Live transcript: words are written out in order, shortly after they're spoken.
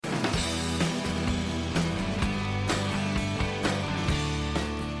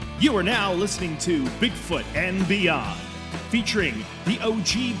You are now listening to Bigfoot and Beyond, featuring the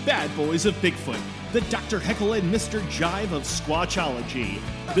OG bad boys of Bigfoot, the Dr. Heckle and Mr. Jive of Squatchology,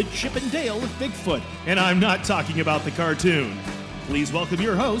 the Chip and Dale of Bigfoot, and I'm not talking about the cartoon. Please welcome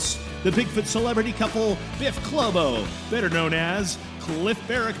your hosts, the Bigfoot celebrity couple Biff Clobo, better known as Cliff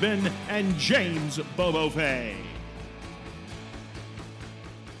Barrickman and James Bobo Fay.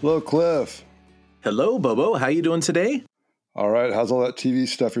 Hello, Cliff. Hello, Bobo. How you doing today? All right. How's all that TV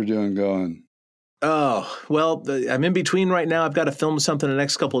stuff you're doing going? Oh, well, I'm in between right now. I've got to film something the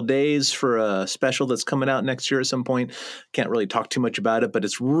next couple of days for a special that's coming out next year at some point. Can't really talk too much about it, but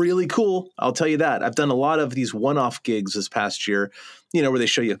it's really cool. I'll tell you that. I've done a lot of these one-off gigs this past year, where they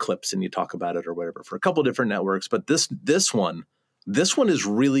show you clips and you talk about it or whatever for a couple different networks. But this one is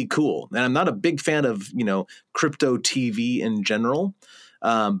really cool. And I'm not a big fan of, crypto TV in general.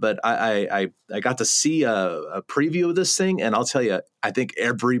 But I got to see a preview of this thing, and I'll tell you, I think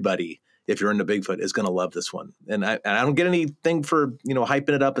everybody, if you're into Bigfoot, is going to love this one. And I don't get anything for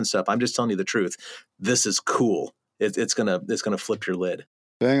hyping it up and stuff. I'm just telling you the truth. This is cool. It's gonna flip your lid.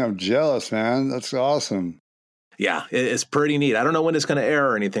 Dang, I'm jealous, man. That's awesome. Yeah, it's pretty neat. I don't know when it's going to air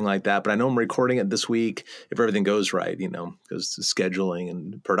or anything like that, but I know I'm recording it this week if everything goes right, because scheduling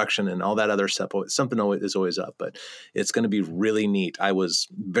and production and all that other stuff, something is always up, but it's going to be really neat. I was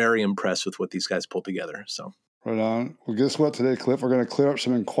very impressed with what these guys pulled together. So right on. Well, guess what today, Cliff? We're going to clear up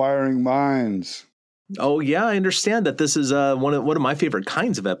some inquiring minds. Oh, yeah, I understand that this is one of my favorite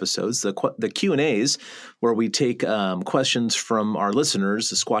kinds of episodes, the Q&As, where we take questions from our listeners,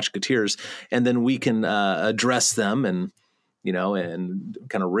 the Squatchketeers, and then we can address them and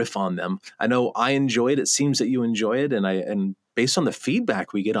kind of riff on them. I know I enjoy it. It seems that you enjoy it, and based on the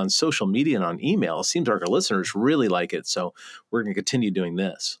feedback we get on social media and on email, it seems like our listeners really like it. So we're going to continue doing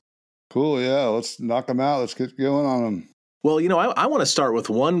this. Cool, yeah. Let's knock them out. Let's get going on them. Well, I want to start with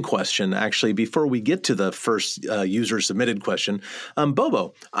one question, actually, before we get to the first user-submitted question.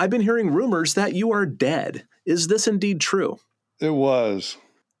 Bobo, I've been hearing rumors that you are dead. Is this indeed true? It was.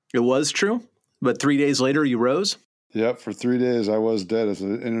 It was true? But 3 days later, you rose? Yep, for 3 days, I was dead as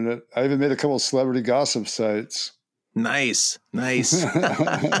the internet. I even made a couple of celebrity gossip sites. Nice.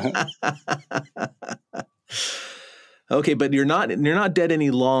 Okay, but you're not dead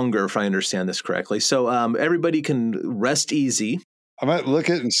any longer, if I understand this correctly. So everybody can rest easy. I might look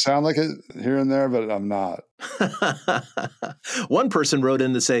it and sound like it here and there, but I'm not. One person wrote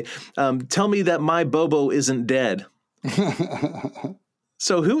in to say, "Tell me that my Bobo isn't dead."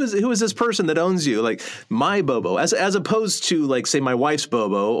 So who is this person that owns you? Like my Bobo, as opposed to like say my wife's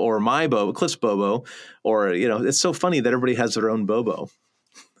Bobo or my Bobo, Cliff's Bobo, or it's so funny that everybody has their own Bobo.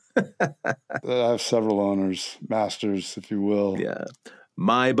 I have several owners, masters, if you will. Yeah,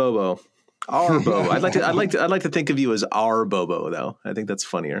 my Bobo, our Bobo. I'd like to think of you as our Bobo, though. I think that's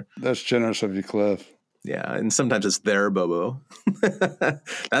funnier. That's generous of you, Cliff. Yeah, and sometimes it's their Bobo.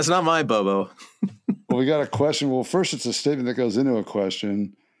 That's not my Bobo. Well, we got a question. Well, first, it's a statement that goes into a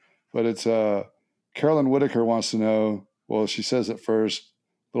question, but it's Carolyn Whitaker wants to know. Well, she says it first.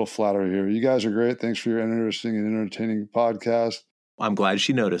 A little flattery here. You guys are great. Thanks for your interesting and entertaining podcast. I'm glad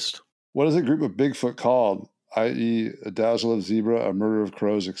she noticed. What is a group of Bigfoot called, i.e. a dazzle of zebra, a murder of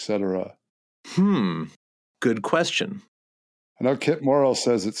crows, etc.? Good question. I know Kip Morrill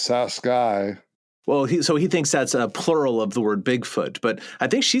says it's Saskai. Well, he thinks that's a plural of the word Bigfoot, but I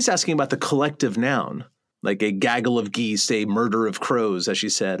think she's asking about the collective noun, like a gaggle of geese, a murder of crows, as she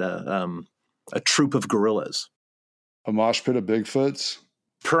said, a troop of gorillas. A mosh pit of Bigfoots?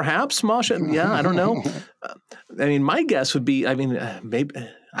 Perhaps mosh. Yeah, I don't know. My guess would be, maybe,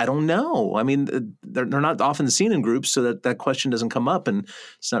 I don't know. They're not often seen in groups, so that question doesn't come up, and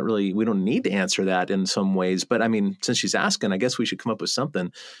it's not really, we don't need to answer that in some ways. But since she's asking, I guess we should come up with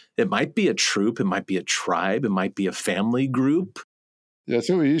something. It might be a troop. It might be a tribe. It might be a family group. Yeah, that's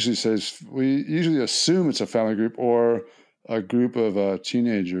what we usually say. We usually assume it's a family group or a group of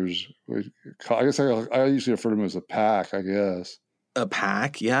teenagers. I guess I usually refer to them as a pack, I guess. A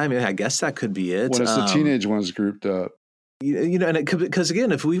pack? Yeah, I guess that could be it. When it's the teenage ones grouped up. And because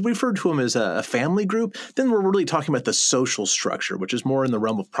again, if we refer to them as a family group, then we're really talking about the social structure, which is more in the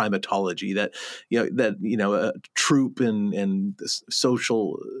realm of primatology. A troop and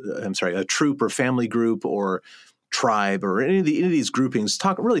social. A troop or family group or tribe or any of these groupings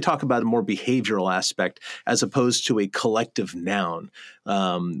talk about a more behavioral aspect as opposed to a collective noun,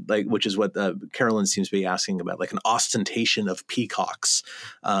 which is what Carolyn seems to be asking about, like an ostentation of peacocks.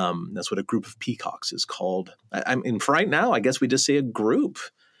 That's what a group of peacocks is called. For right now, I guess we just say a group.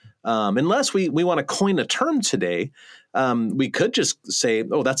 Unless we want to coin a term today, we could just say,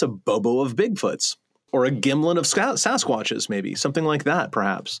 oh, that's a Bobo of Bigfoots. Or a Gimlin of Sasquatches, maybe something like that,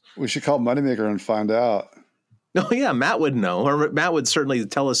 perhaps. We should call Moneymaker and find out. Oh yeah, Matt would know, or Matt would certainly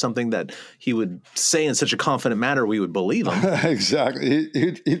tell us something that he would say in such a confident manner we would believe him. Exactly.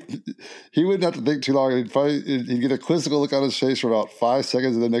 He wouldn't have to think too long. He'd get a quizzical look on his face for about 5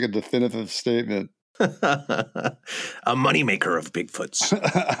 seconds and then make a definitive statement. A moneymaker of Bigfoots.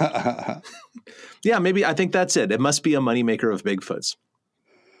 Yeah, maybe I think that's it. It must be a moneymaker of Bigfoots.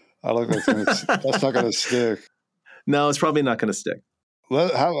 I like that's not going to stick. No, it's probably not going to stick.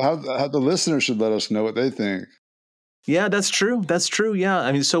 How the listeners should let us know what they think. Yeah, that's true. That's true. Yeah.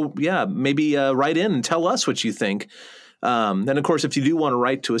 I mean, so yeah, maybe write in and tell us what you think. And of course, if you do want to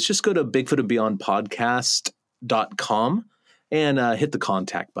write to us, just go to BigfootandBeyondPodcast.com and hit the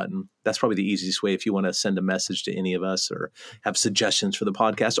contact button. That's probably the easiest way if you want to send a message to any of us or have suggestions for the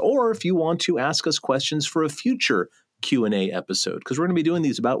podcast, or if you want to ask us questions for a future Q&A episode, because we're going to be doing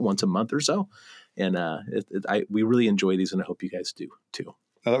these about once a month or so. And we really enjoy these, and I hope you guys do too.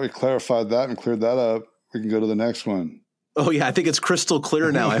 Now that we clarified that and cleared that up, we can go to the next one. Oh, yeah. I think it's crystal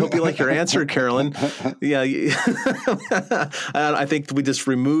clear now. I hope you like your answer, Carolyn. Yeah. I think we just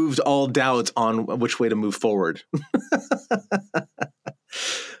removed all doubt on which way to move forward.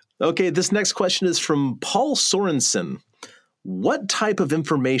 Okay. This next question is from Paul Sorensen. What type of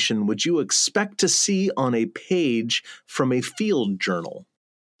information would you expect to see on a page from a field journal?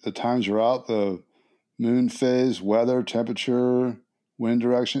 The times you're out, the moon phase, weather, temperature, wind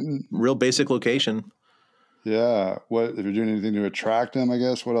direction. Real basic location. Yeah. What if you're doing anything to attract them, I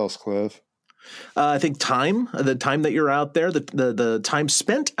guess? What else, Cliff? I think time, the time that you're out there, the time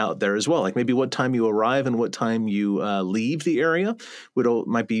spent out there as well. Like maybe what time you arrive and what time you leave the area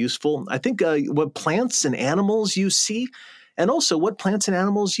might be useful. I think what plants and animals you see, and also what plants and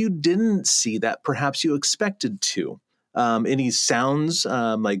animals you didn't see that perhaps you expected to. Any sounds,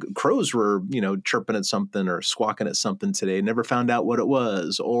 like crows were, chirping at something or squawking at something today, never found out what it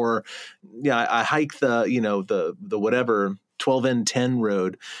was. Or, yeah, I hiked the whatever 12N10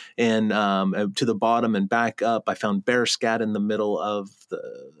 road and to the bottom and back up. I found bear scat in the middle of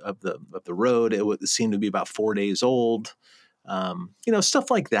the road. It seemed to be about 4 days old.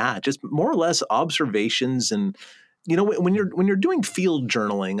 Stuff like that. Just more or less observations. And when you're doing field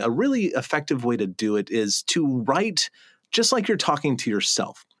journaling, a really effective way to do it is to write just like you're talking to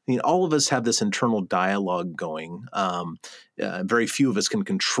yourself. I mean, all of us have this internal dialogue going. Very few of us can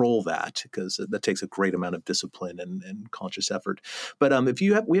control that because that takes a great amount of discipline and conscious effort. But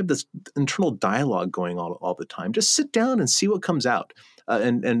we have this internal dialogue going all the time, just sit down and see what comes out.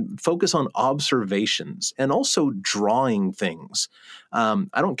 And focus on observations and also drawing things. I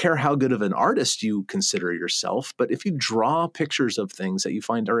don't care how good of an artist you consider yourself, but if you draw pictures of things that you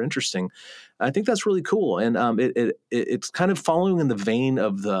find are interesting, I think that's really cool. And it's kind of following in the vein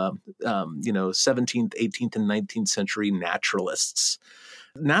of the 17th, 18th, and 19th century naturalists.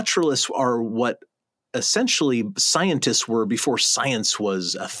 Naturalists are what essentially scientists were before science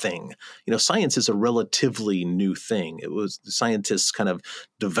was a thing. Science is a relatively new thing. It was scientists kind of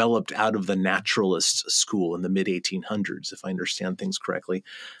developed out of the naturalist school in the mid 1800s, if I understand things correctly,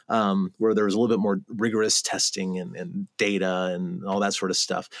 where there was a little bit more rigorous testing and data and all that sort of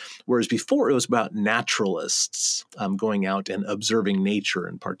stuff. Whereas before it was about naturalists going out and observing nature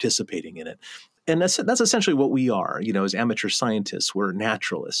and participating in it. And that's essentially what we are, as amateur scientists. We're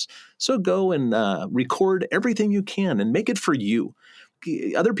naturalists. So go and record everything you can and make it for you.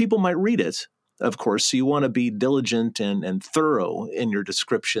 Other people might read it, of course, so you want to be diligent and thorough in your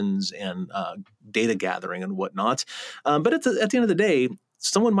descriptions and data gathering and whatnot. But at the end of the day,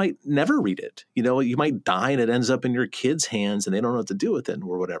 someone might never read it. You might die and it ends up in your kids' hands and they don't know what to do with it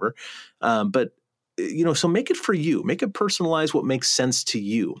or whatever. So make it for you. Make it personalized, what makes sense to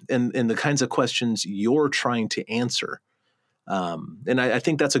you and the kinds of questions you're trying to answer. And I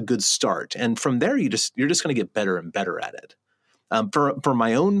think that's a good start. And from there, you're just going to get better and better at it. For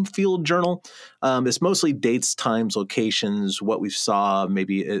my own field journal, it's mostly dates, times, locations, what we saw,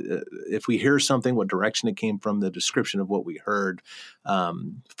 maybe if we hear something, what direction it came from, the description of what we heard.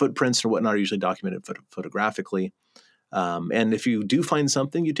 Footprints and whatnot are usually documented photographically. And if you do find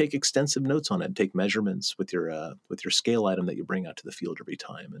something, you take extensive notes on it, take measurements with your scale item that you bring out to the field every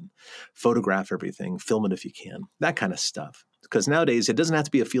time and photograph everything, film it if you can, that kind of stuff. Because nowadays it doesn't have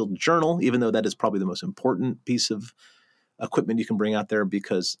to be a field journal, even though that is probably the most important piece of equipment you can bring out there,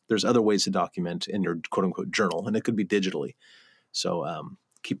 because there's other ways to document in your quote unquote journal, and it could be digitally. So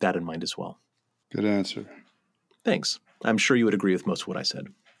keep that in mind as well. Good answer. Thanks. I'm sure you would agree with most of what I said.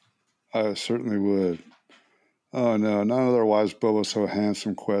 I certainly would. Oh, no, not another Wise Bobo So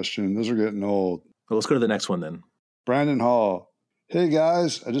Handsome question. Those are getting old. Well, let's go to the next one then. Brandon Hall. Hey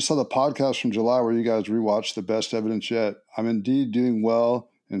guys, I just saw the podcast from July where you guys rewatched The Best Evidence Yet. I'm indeed doing well,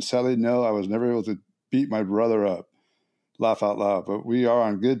 and sadly, no, I was never able to beat my brother up. Laugh out loud, but we are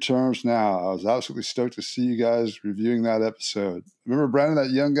on good terms now. I was absolutely stoked to see you guys reviewing that episode. Remember Brandon,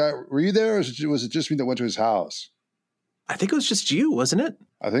 that young guy? Were you there, or was it just me that went to his house? I think it was just you, wasn't it?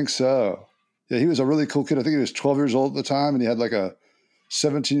 I think so. Yeah, he was a really cool kid. I think he was 12 years old at the time, and he had like a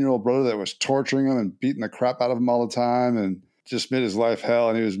 17-year-old brother that was torturing him and beating the crap out of him all the time and just made his life hell,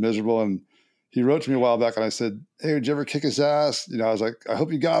 and he was miserable. And he wrote to me a while back, and I said, hey, did you ever kick his ass? You know, I was like, I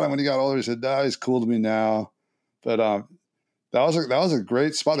hope you got him when he got older. He said, nah, he's cool to me now. But that was a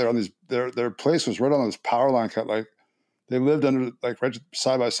great spot there on these. Their place was right on this power line cut. Like they lived under like right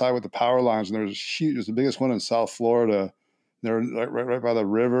side by side with the power lines, and there was huge. It was the biggest one in South Florida. They were like right by the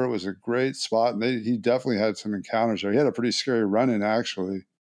river. It was a great spot, and he definitely had some encounters there. He had a pretty scary run-in, actually.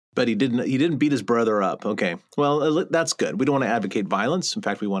 But he didn't beat his brother up. Okay, well that's good. We don't want to advocate violence. In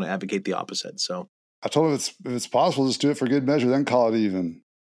fact, we want to advocate the opposite. So I told him if it's possible, just do it for good measure, then call it even.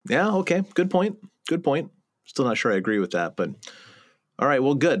 Yeah. Okay. Good point. Good point. Still not sure I agree with that, but all right.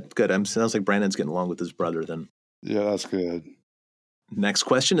 Well, good. Sounds like Brandon's getting along with his brother then. Yeah, that's good. Next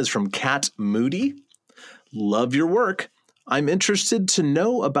question is from Kat Moody. Love your work. I'm interested to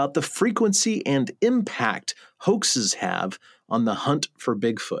know about the frequency and impact hoaxes have on the hunt for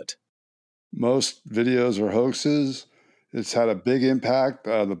Bigfoot. Most videos are hoaxes. It's had a big impact.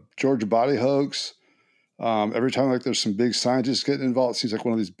 The Georgia body hoax. Every time like there's some big scientists getting involved, it seems like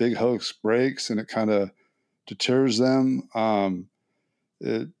one of these big hoax breaks, and it kind of deters them.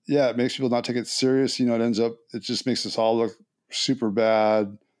 It makes people not take it serious. You know, it just makes us all look super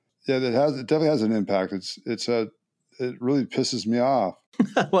bad. Yeah, it definitely has an impact. It really pisses me off.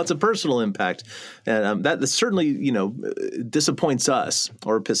 Well, it's a personal impact, and that certainly, disappoints us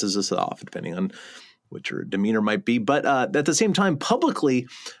or pisses us off, depending on what your demeanor might be. But at the same time, publicly,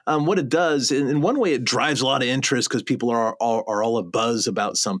 what it does, in one way, it drives a lot of interest because people are all abuzz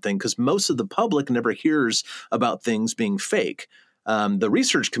about something, because most of the public never hears about things being fake. The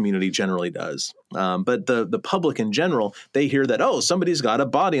research community generally does. But the public in general, they hear that, oh, somebody's got a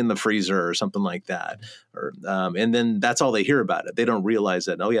body in the freezer or something like that. And then that's all they hear about it. They don't realize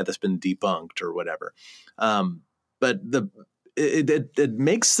that, oh, yeah, that's been debunked or whatever. But it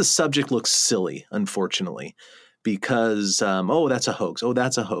makes the subject look silly, unfortunately, because, that's a hoax. Oh,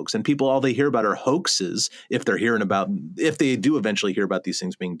 that's a hoax. And people, all they hear about are hoaxes if they do eventually hear about these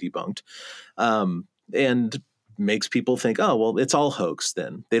things being debunked. And makes people think, oh, well, it's all hoax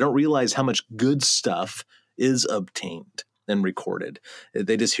then. They don't realize how much good stuff is obtained and recorded.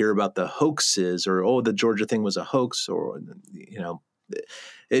 They just hear about the hoaxes or, oh, the Georgia thing was a hoax, or,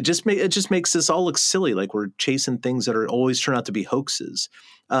 it just makes us all look silly, like we're chasing things that are always turn out to be hoaxes.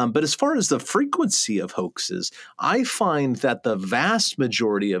 But as far as the frequency of hoaxes, I find that the vast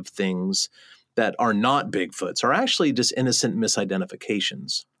majority of things that are not Bigfoots are actually just innocent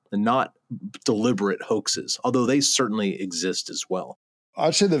misidentifications and not deliberate hoaxes, although they certainly exist as well.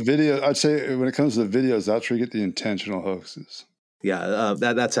 I'd say when it comes to the videos, that's where you get the intentional hoaxes. Yeah,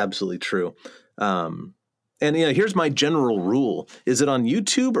 that's absolutely true. And here's my general rule. Is it on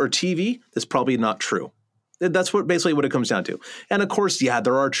YouTube or TV? That's probably not true. That's basically what it comes down to. And of course, yeah,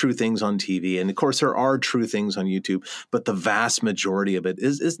 there are true things on TV, and of course there are true things on YouTube, but the vast majority of it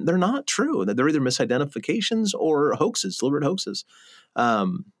is they're not true. They're either misidentifications or hoaxes, deliberate hoaxes.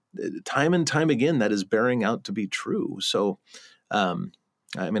 Time and time again, that is bearing out to be true. So, I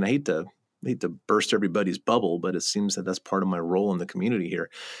hate to burst everybody's bubble, but it seems that that's part of my role in the community here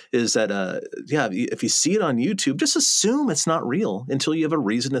is that, if you see it on YouTube, just assume it's not real until you have a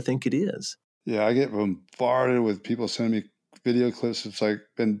reason to think it is. Yeah, I get bombarded with people sending me video clips. It's like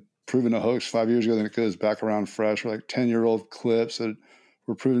been proven a hoax 5 years ago, then it goes back around fresh, or like 10-year-old clips that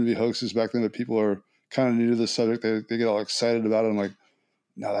were proven to be hoaxes back then, but people are kind of new to the subject. They get all excited about it. I'm like,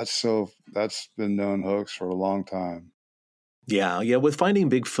 no, that's been known hoax for a long time. Yeah. With Finding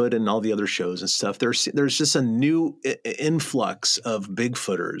Bigfoot and all the other shows and stuff, there's just a new influx of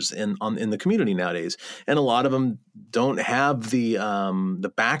Bigfooters in the community nowadays, and a lot of them don't have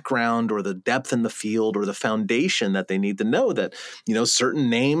the background or the depth in the field or the foundation that they need to know that certain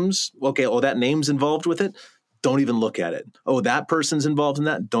names. Okay, that name's involved with it. Don't even look at it. Oh, that person's involved in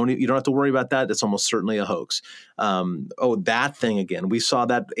that. You don't have to worry about that. It's almost certainly a hoax. That thing again. We saw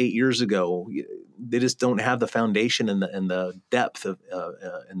that 8 years ago. They just don't have the foundation and the depth of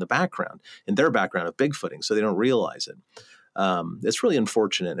in the background, in their background of Bigfooting, so they don't realize it. It's really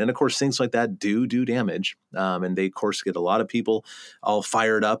unfortunate. And of course, things like that do damage. And they, of course, get a lot of people all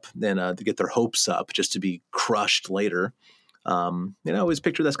fired up and to get their hopes up just to be crushed later. I always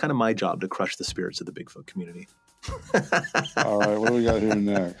picture that's kind of my job, to crush the spirits of the Bigfoot community. All right, what do we got here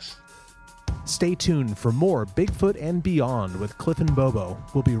next? Stay tuned for more Bigfoot and Beyond with Cliff and Bobo.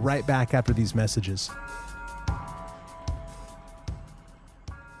 We'll be right back after these messages.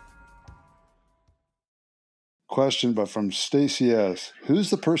 Question, but from Stacy S. Who's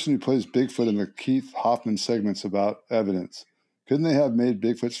the person who plays Bigfoot in the Keith Hoffman segments about evidence? Couldn't they have made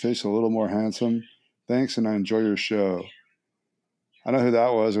Bigfoot's face a little more handsome? Thanks, and I enjoy your show. I know who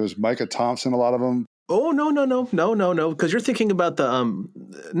that was. It was Micah Thompson, a lot of them. Oh, no. Because you're thinking about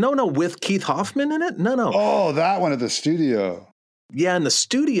the, with Keith Hoffman in it? No. Oh, that one at the studio. Yeah, in the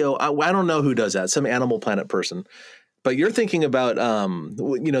studio. I don't know who does that. Some Animal Planet person. But you're thinking about,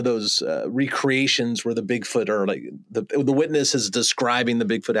 those recreations where the Bigfoot or like the witness is describing the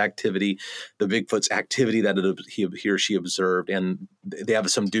Bigfoot activity, the Bigfoot's activity that he or she observed, and they have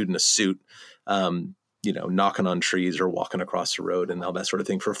some dude in a suit, knocking on trees or walking across the road and all that sort of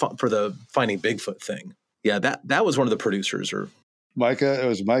thing for the Finding Bigfoot thing. Yeah, that was one of the producers. Or Micah. It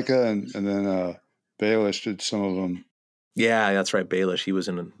was Micah, and then Baelish did some of them. Yeah, that's right. Baelish, he was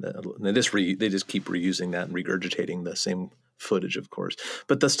in. They just keep reusing that and regurgitating the same footage, of course.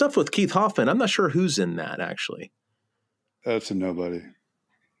 But the stuff with Keith Hoffman, I'm not sure who's in that actually. That's a nobody.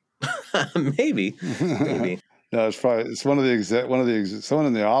 Maybe. No, it's one of the someone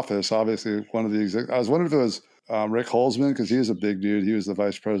in the office. Obviously, one of the exec. I was wondering if it was Rick Holzman, because he was a big dude. He was the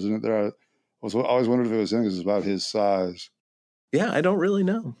vice president there. I always wondered if it was him because it's about his size. Yeah, I don't really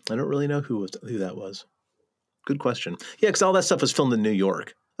know. Who that was. Good question. Yeah, because all that stuff was filmed in New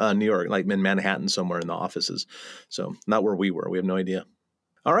York, like in Manhattan somewhere in the offices. So not where we were. We have no idea.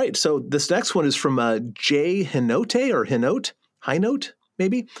 All right. So this next one is from Jay Hinote,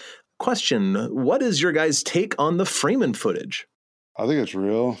 maybe. Question: what is your guys' take on the Freeman footage? I think it's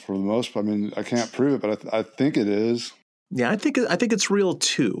real for the most part. I mean, I can't prove it, but I think it is. Yeah, I think it's real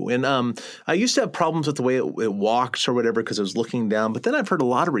too. And I used to have problems with the way it walked or whatever because I was looking down. But then I've heard a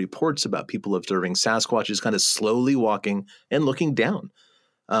lot of reports about people observing Sasquatches kind of slowly walking and looking down,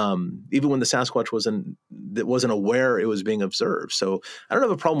 even when the Sasquatch wasn't aware it was being observed. So I don't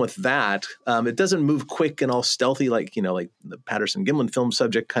have a problem with that. It doesn't move quick and all stealthy like the Patterson-Gimlin film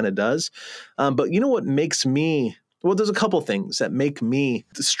subject kind of does. But you know what makes me – well, there's a couple things that make me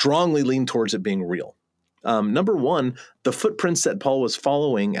strongly lean towards it being real. Number one, the footprints that Paul was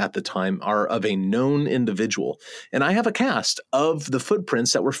following at the time are of a known individual. And I have a cast of the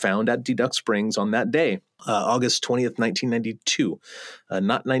footprints that were found at Deduct Springs on that day, August 20th, 1992.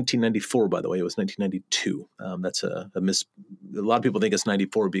 Not 1994, by the way. It was 1992. That's a miss. A lot of people think it's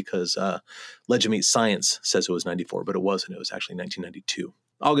 94 because Legend Meets Science says it was 94, but it wasn't. It was actually 1992.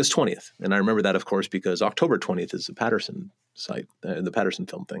 August 20th. And I remember that, of course, because October 20th is the Patterson site, the Patterson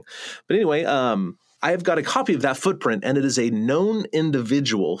film thing. But anyway, I've got a copy of that footprint, and it is a known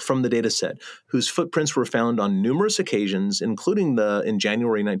individual from the data set whose footprints were found on numerous occasions, including in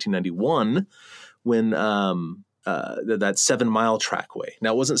January 1991 when that 7 Mile trackway.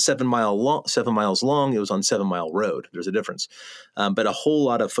 Now, it wasn't 7 miles long. It was on 7 Mile Road. There's a difference. But a whole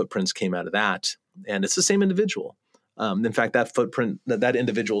lot of footprints came out of that, and it's the same individual. In fact, that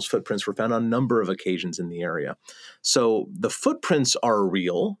individual's footprints were found on a number of occasions in the area. So the footprints are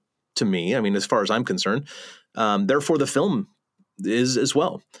real to me. I mean, as far as I'm concerned, therefore the film is as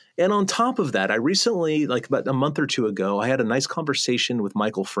well. And on top of that, I recently, like about a month or two ago, I had a nice conversation with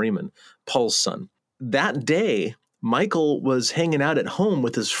Michael Freeman, Paul's son. That day, Michael was hanging out at home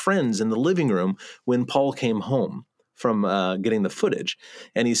with his friends in the living room when Paul came home from getting the footage.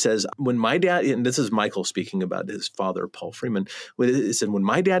 And he says, when my dad, and this is Michael speaking about his father, Paul Freeman, he said, when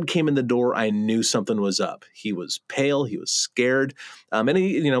my dad came in the door, I knew something was up. He was pale. He was scared. And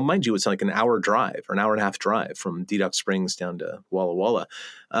he, mind you, it's like an hour drive or an hour and a half drive from Deduct Springs down to Walla Walla.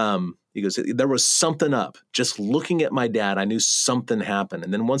 He goes, there was something up. Just looking at my dad, I knew something happened.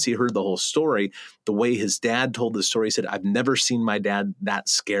 And then once he heard the whole story, the way his dad told the story, he said, I've never seen my dad that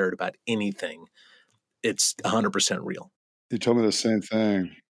scared about anything. It's 100% real. He told me the same thing.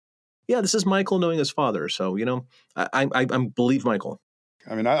 Yeah, this is Michael knowing his father. So, I believe Michael.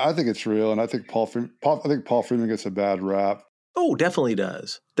 I mean, I think it's real. And I think Paul Freeman gets a bad rap. Oh, definitely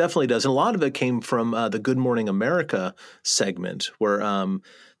does. Definitely does. And a lot of it came from the Good Morning America segment where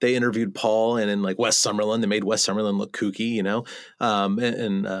they interviewed Paul and in like West Summerlin, they made West Summerlin look kooky, and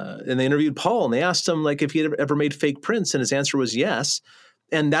they interviewed Paul and they asked him like if he had ever made fake prints. And his answer was yes.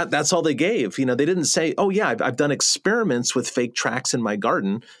 And that's all they gave. They didn't say, oh, yeah, I've done experiments with fake tracks in my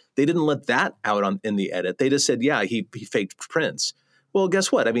garden. They didn't let that out in the edit. They just said, yeah, he faked prints. Well,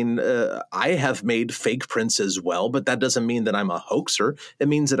 guess what? I mean, I have made fake prints as well, but that doesn't mean that I'm a hoaxer. It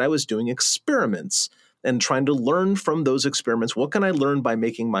means that I was doing experiments. and trying to learn from those experiments. What can I learn by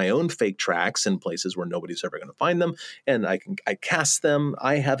making my own fake tracks in places where nobody's ever going to find them? And I cast them.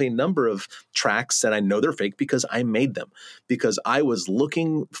 I have a number of tracks that I know they're fake because I made them, because I was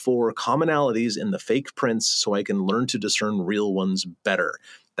looking for commonalities in the fake prints so I can learn to discern real ones better.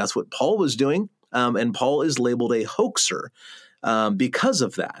 That's what Paul was doing. And Paul is labeled a hoaxer because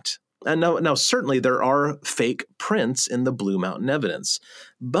of that. And now, certainly there are fake prints in the Blue Mountain evidence,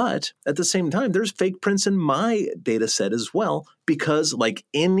 but at the same time, there's fake prints in my data set as well, because like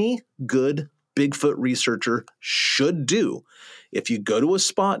any good Bigfoot researcher should do, if you go to a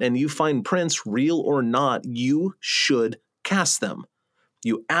spot and you find prints, real or not, you should cast them.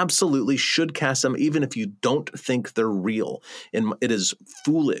 You absolutely should cast them, even if you don't think they're real. And it is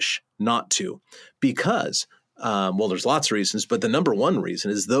foolish not to, because there's lots of reasons, but the number one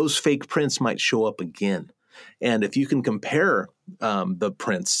reason is those fake prints might show up again. And if you can compare the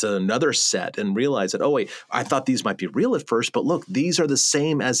prints to another set and realize that, oh, wait, I thought these might be real at first, but look, these are the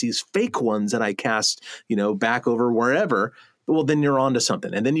same as these fake ones that I cast, back over wherever. Well, then you're onto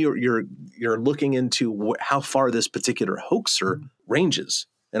something. And then you're looking into how far this particular hoaxer ranges.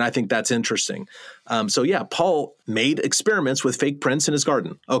 And I think that's interesting. Paul made experiments with fake prints in his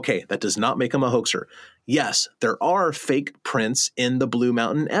garden. Okay, that does not make him a hoaxer. Yes, there are fake prints in the Blue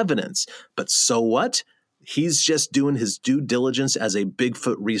Mountain evidence, but so what? He's just doing his due diligence as a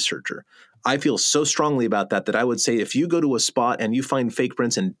Bigfoot researcher. I feel so strongly about that I would say if you go to a spot and you find fake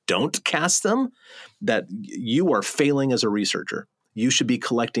prints and don't cast them, that you are failing as a researcher. You should be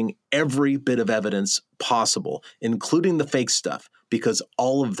collecting every bit of evidence possible, including the fake stuff, because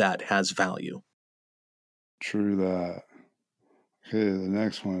all of that has value. True that. Okay, the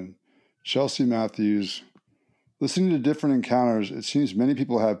next one. Chelsea Matthews. Listening to different encounters, it seems many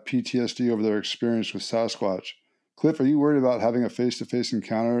people have PTSD over their experience with Sasquatch. Cliff, are you worried about having a face-to-face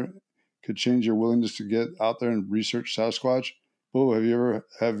encounter could change your willingness to get out there and research Sasquatch? Bo,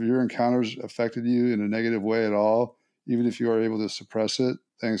 have your encounters affected you in a negative way at all, even if you are able to suppress it?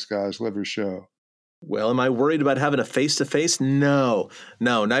 Thanks, guys. Love your show. Well, am I worried about having a face-to-face? No.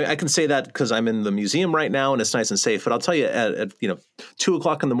 I can say that because I'm in the museum right now and it's nice and safe. But I'll tell you, at 2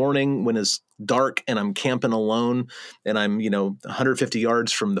 o'clock in the morning when it's dark and I'm camping alone and I'm 150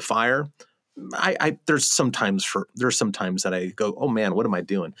 yards from the fire, there's some times that I go, oh man, what am I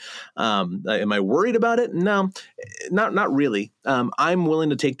doing? Am I worried about it? No, not really. I'm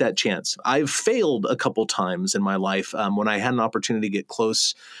willing to take that chance. I've failed a couple times in my life when I had an opportunity to get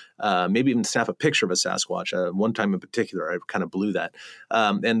close, maybe even snap a picture of a Sasquatch. One time in particular, I kind of blew that.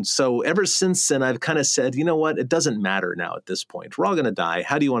 And so ever since then, I've kind of said, you know what? It doesn't matter now at this point. We're all going to die.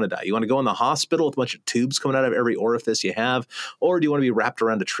 How do you want to die? You want to go in the hospital with a bunch of tubes coming out of every orifice you have? Or do you want to be wrapped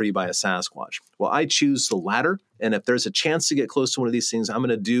around a tree by a Sasquatch? Well, I choose the latter. And if there's a chance to get close to one of these things, I'm going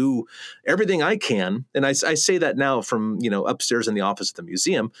to do everything I can. And I say that now from, upstairs in the office at the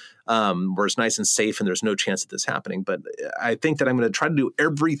museum, where it's nice and safe and there's no chance of this happening. But I think that I'm going to try to do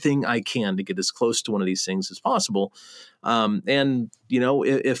everything I can to get as close to one of these things as possible.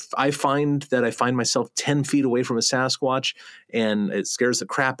 If I find myself 10 feet away from a Sasquatch and it scares the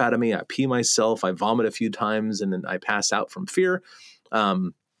crap out of me, I pee myself, I vomit a few times, and then I pass out from fear.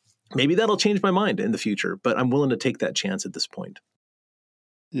 Maybe that'll change my mind in the future, but I'm willing to take that chance at this point.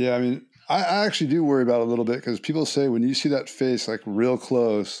 Yeah, I mean, I actually do worry about it a little bit because people say when you see that face like real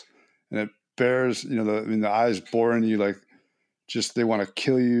close and it bears, the eyes boring you, like just they want to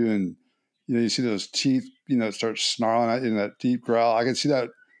kill you, and you see those teeth, start snarling at you in that deep growl. I can see that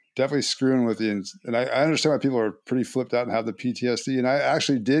definitely screwing with you, and I understand why people are pretty flipped out and have the PTSD. And I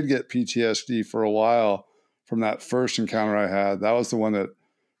actually did get PTSD for a while from that first encounter I had. That was the one that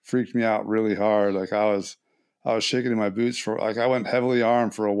freaked me out really hard. Like I was shaking in my boots I went heavily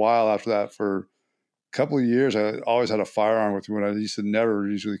armed for a while after that. For a couple of years, I always had a firearm with me when I used to never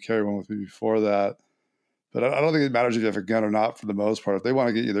usually carry one with me before that. But I don't think it matters if you have a gun or not for the most part. If they want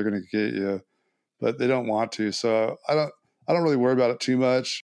to get you, they're going to get you, but they don't want to. So I don't really worry about it too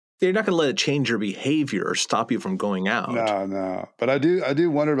much. You're not going to let it change your behavior or stop you from going out. No. But I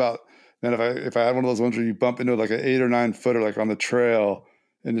do wonder about, man, if I had one of those ones where you bump into like an 8 or 9 footer, like on the trail,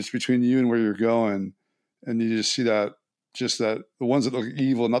 and it's between you and where you're going, and you just see that the ones that look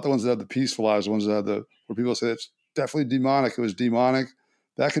evil, not the ones that have the peaceful eyes, the ones that have where people say it's definitely demonic. It was demonic.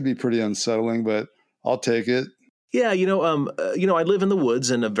 That could be pretty unsettling, but I'll take it. Yeah, I live in the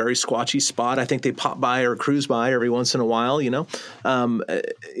woods in a very squatchy spot. I think they pop by or cruise by every once in a while,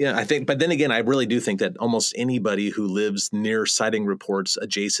 I think, but then again, I really do think that almost anybody who lives near sighting reports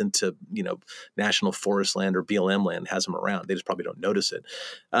adjacent to, national forest land or BLM land has them around. They just probably don't notice it.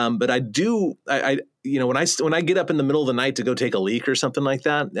 But I do, when I get up in the middle of the night to go take a leak or something like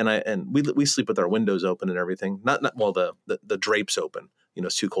that, and we sleep with our windows open and everything, the drapes open.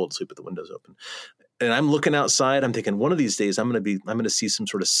 It's too cold to sleep with the windows open. And I'm looking outside. I'm thinking one of these days I'm going to see some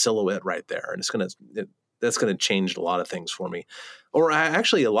sort of silhouette right there, and that's going to change a lot of things for me. Or I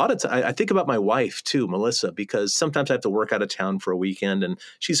think about my wife too, Melissa, because sometimes I have to work out of town for a weekend, and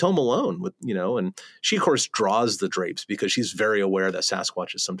she's home alone and she of course draws the drapes because she's very aware that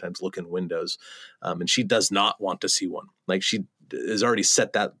Sasquatches sometimes look in windows, and she does not want to see one. Like she has already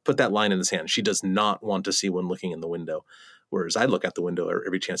put that line in the sand. She does not want to see one looking in the window. Whereas I look out the window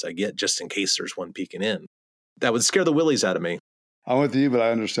every chance I get, just in case there's one peeking in. That would scare the willies out of me. I'm with you, but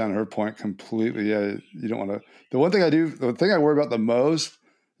I understand her point completely. Yeah, you don't want to. The thing I worry about the most,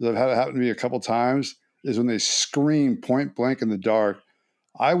 that I've had it happen to me a couple times, is when they scream point blank in the dark.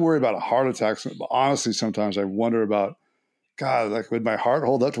 I worry about a heart attack. But honestly, sometimes I wonder about, God, like would my heart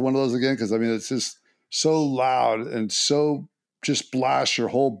hold up to one of those again? Because it's just so loud and so just blasts your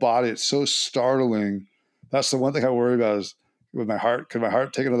whole body. It's so startling. That's the one thing I worry about is, could my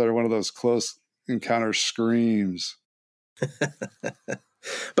heart take another one of those close encounter screams?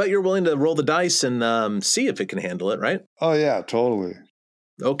 But you're willing to roll the dice and see if it can handle it, right? Oh, yeah, totally.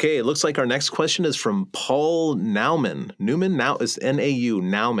 Okay, it looks like our next question is from Paul Nauman. Newman, now is N-A-U,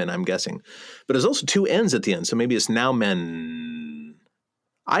 Nauman, I'm guessing. But there's also two N's at the end, so maybe it's Nauman.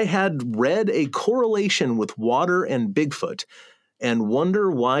 I had read a correlation with water and Bigfoot, and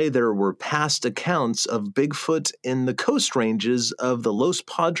wonder why there were past accounts of Bigfoot in the coast ranges of the Los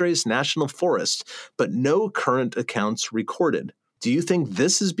Padres National Forest, but no current accounts recorded. Do you think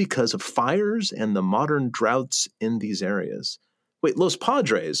this is because of fires and the modern droughts in these areas? Wait, Los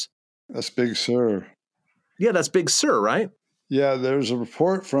Padres? That's Big Sur. Yeah, that's Big Sur, right? Yeah, there's a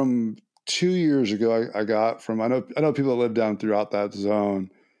report from 2 years ago I got from, I know people that live down throughout that zone.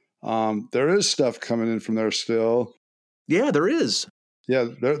 There is stuff coming in from there still. Yeah, there is. Yeah,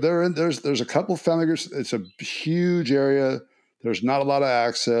 there's a couple family groups. It's a huge area. There's not a lot of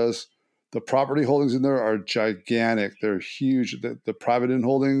access. The property holdings in there are gigantic. They're huge. The private in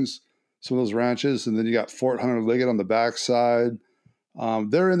holdings, some of those ranches, and then you got Fort Hunter Liggett on the backside.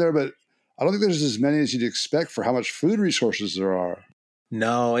 They're in there, but I don't think there's as many as you'd expect for how much food resources there are.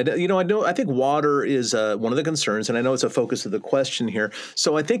 No, I think water is one of the concerns, and I know it's a focus of the question here.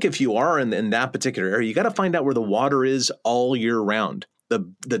 So I think if you are in that particular area, you got to find out where the water is all year round.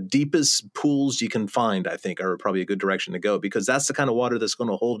 The deepest pools you can find, I think, are probably a good direction to go, because that's the kind of water that's going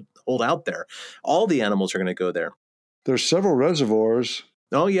to hold out there. All the animals are going to go there. There's several reservoirs.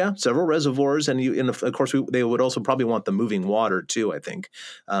 Oh yeah, several reservoirs, and of course they would also probably want the moving water too, I think,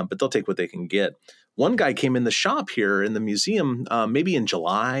 but they'll take what they can get. One guy came in the shop here in the museum, maybe in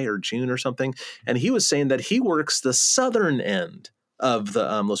July or June or something, and he was saying that he works the southern end of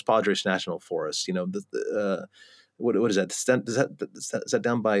the Los Padres National Forest. What is that? Is that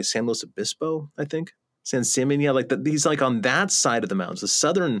down by San Luis Obispo, I think? San Simeon, yeah, he's like on that side of the mountains, the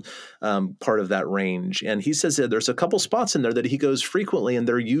southern part of that range. And he says that there's a couple spots in there that he goes frequently, and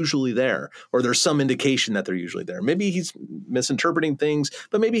they're usually there, or there's some indication that they're usually there. Maybe he's misinterpreting things,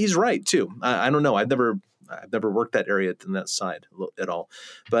 but maybe he's right too. I don't know. I've never worked that area on that side at all.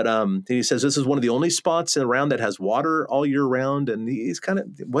 But he says this is one of the only spots around that has water all year round, and he's kind of,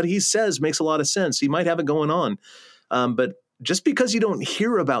 what he says makes a lot of sense. He might have it going on, but just because you don't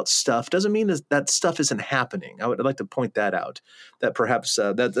hear about stuff doesn't mean that stuff isn't happening. I'd like to point that out, that perhaps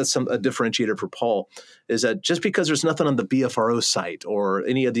that's a differentiator for Paul, is that just because there's nothing on the BFRO site or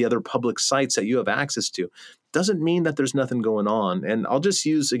any of the other public sites that you have access to doesn't mean that there's nothing going on. And I'll just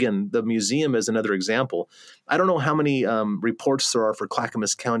use, again, the museum as another example. I don't know how many reports there are for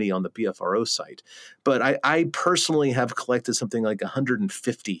Clackamas County on the BFRO site, but I personally have collected something like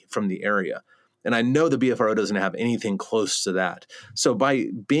 150 from the area. And I know the BFRO doesn't have anything close to that. So by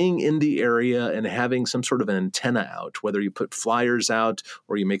being in the area and having some sort of an antenna out, whether you put flyers out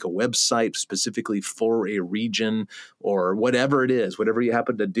or you make a website specifically for a region or whatever it is, whatever you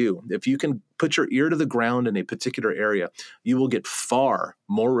happen to do, if you can put your ear to the ground in a particular area, you will get far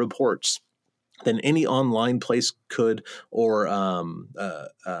more reports than any online place could, or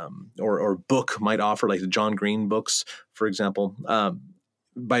book might offer, like the John Green books, for example.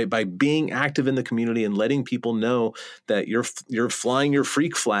 By being active in the community and letting people know that you're flying your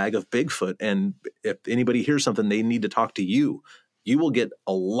freak flag of Bigfoot, and if anybody hears something, they need to talk to you. you will get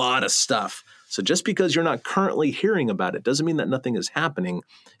a lot of stuff. So just because you're not currently hearing about it doesn't mean that nothing is happening.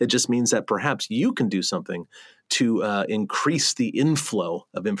 It just means that perhaps you can do something to increase the inflow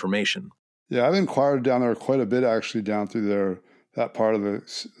of information. Yeah, I've inquired down there quite a bit, actually, down through there, that part of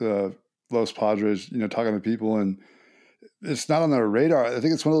the Los Padres, talking to people, and it's not on their radar. I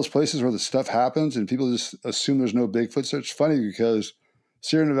think it's one of those places where the stuff happens and people just assume there's no Bigfoot. So it's funny because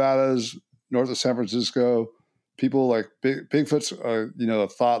Sierra Nevadas, north of San Francisco, people like Bigfoot's, a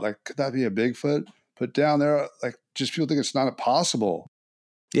thought like, could that be a Bigfoot? But down there, like, just people think it's not possible.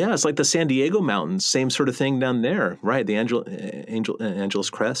 Yeah, it's like the San Diego mountains, same sort of thing down there, right? The Angeles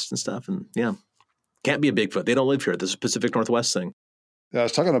Crest and stuff. And yeah, can't be a Bigfoot. They don't live here. This is a Pacific Northwest thing. Yeah, I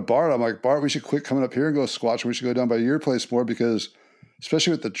was talking to Bart. I'm like, Bart, we should quit coming up here and go squatching. We should go down by your place more because,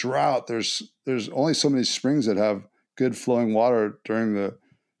 especially with the drought, there's only so many springs that have good flowing water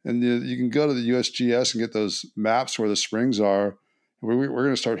and you can go to the USGS and get those maps where the springs are. We're going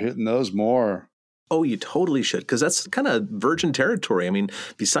to start hitting those more. Oh, you totally should, because that's kind of virgin territory. I mean,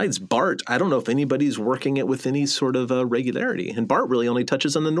 besides Bart, I don't know if anybody's working it with any sort of regularity. And Bart really only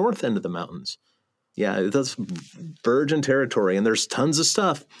touches on the north end of the mountains. Yeah, that's virgin territory, and there's tons of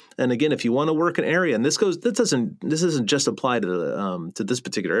stuff. And again, if you want to work an area, and this doesn't just apply to this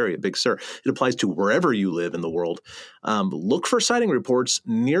particular area, Big Sur. It applies to wherever you live in the world. Look for sighting reports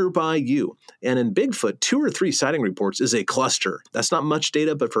nearby you. And in Bigfoot, 2 or 3 sighting reports is a cluster. That's not much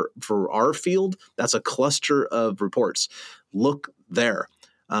data, but for our field, that's a cluster of reports. Look there.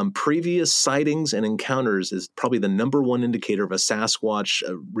 Previous sightings and encounters is probably the number one indicator of a Sasquatch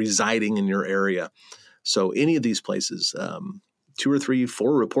residing in your area. So any of these places, 2 or 3,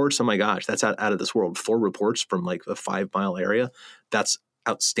 4 reports, oh my gosh, that's out of this world. 4 reports from like a 5-mile area. That's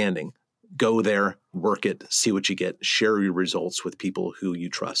outstanding. Go there, work it, see what you get, share your results with people who you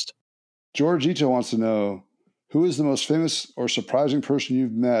trust. George Ito wants to know, who is the most famous or surprising person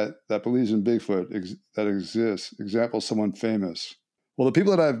you've met that believes in Bigfoot that exists? Example, someone famous. Well, the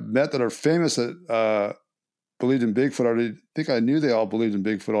people that I've met that are famous that believed in Bigfoot already, I think I knew they all believed in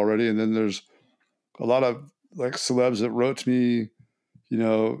Bigfoot already. And then there's a lot of like celebs that wrote to me,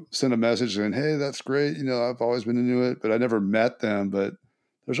 sent a message saying, hey, that's great. I've always been into it, but I never met them. But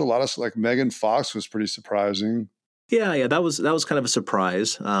there's a lot of, like, Megan Fox was pretty surprising. Yeah, that was kind of a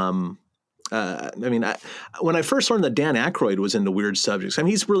surprise. When I first learned that Dan Aykroyd was into weird subjects,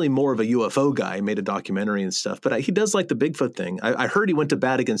 he's really more of a UFO guy. He made a documentary and stuff, but he does like the Bigfoot thing. I heard he went to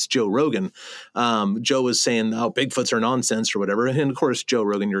bat against Joe Rogan. Joe was saying, "Oh, Bigfoots are nonsense" or whatever, and of course, Joe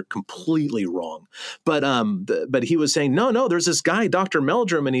Rogan, you're completely wrong. But he was saying, no, there's this guy, Dr.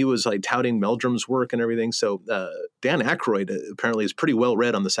 Meldrum, and he was like touting Meldrum's work and everything. So Dan Aykroyd apparently is pretty well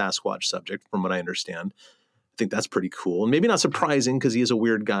read on the Sasquatch subject, from what I understand. I think that's pretty cool. And maybe not surprising because he is a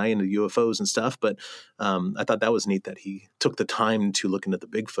weird guy into UFOs and stuff, but I thought that was neat that he took the time to look into the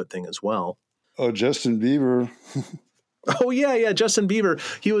Bigfoot thing as well. Oh, Justin Bieber. Oh, yeah, Justin Bieber.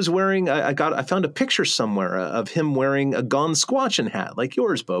 He was wearing, I found a picture somewhere of him wearing a Gone Squatchin' hat like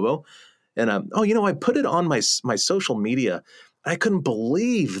yours, Bobo. And, I put it on my social media. I couldn't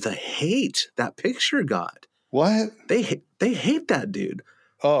believe the hate that picture got. What? They hate that dude.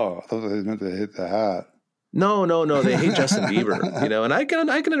 Oh, I thought they meant they hate the hat. No, they hate Justin Bieber, and I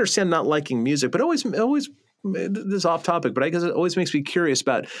can understand not liking music, but always this is off topic, but I guess it always makes me curious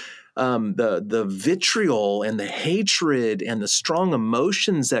about the vitriol and the hatred and the strong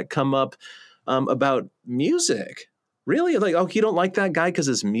emotions that come up about music. Really? Like, oh, you don't like that guy because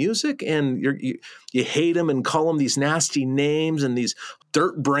his music, and you hate him and call him these nasty names and these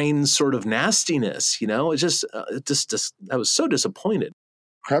dirt brain sort of nastiness, It's just I was so disappointed.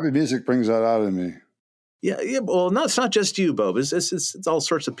 Crappy music brings that out of me. Yeah. Well, no, it's not just you, Bob. It's all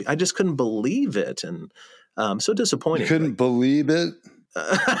sorts of people. I just couldn't believe it, and so disappointed. You couldn't believe it?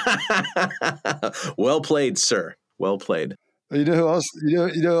 Well played, sir. Well played. You know who else?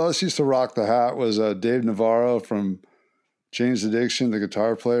 Who else used to rock the hat was Dave Navarro from Jane's Addiction, the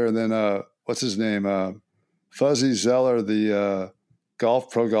guitar player, and then what's his name? Fuzzy Zeller, the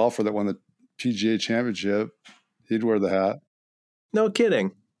pro golfer that won the PGA Championship. He'd wear the hat. No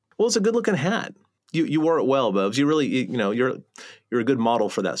kidding. Well, it's a good looking hat. You wore it well, Bubs. You really, you're a good model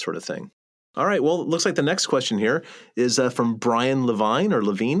for that sort of thing. All right. Well, it looks like the next question here is from Brian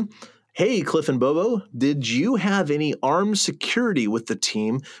Levine. Hey, Cliff and Bobo, did you have any armed security with the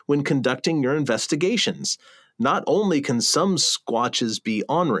team when conducting your investigations? Not only can some squatches be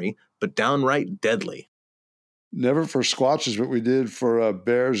ornery, but downright deadly. Never for squatches, but we did for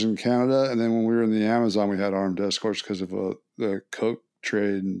bears in Canada. And then when we were in the Amazon, we had armed escorts because of the coke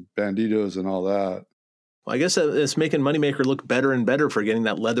trade and banditos and all that. Well, I guess it's making Moneymaker look better and better for getting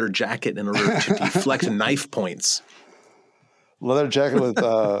that leather jacket in order to deflect knife points. Leather jacket with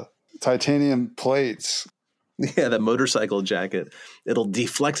titanium plates. Yeah, that motorcycle jacket. It'll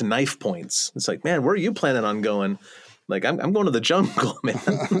deflect knife points. It's like, man, where are you planning on going? Like, I'm going to the jungle,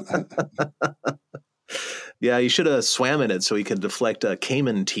 man. Yeah, you should have swam in it so he could deflect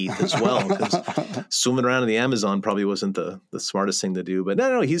caiman teeth as well. Because swimming around in the Amazon probably wasn't the smartest thing to do. But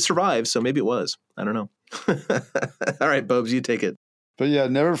no, he survived, so maybe it was. I don't know. All right, Bobes, you take it. But yeah,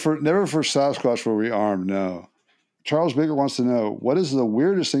 never for Sasquatch were we armed. No. Charles Baker wants to know, what is the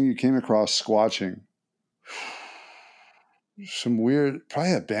weirdest thing you came across squatching? Some weird,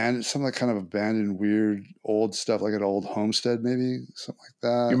 probably abandoned, some like kind of abandoned, weird old stuff, like an old homestead, maybe something like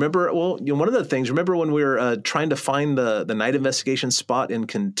that. You remember? Well, one of the things. Remember when we were trying to find the night investigation spot in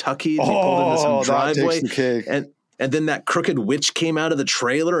Kentucky? We pulled into some driveway, that takes the cake. And then that crooked witch came out of the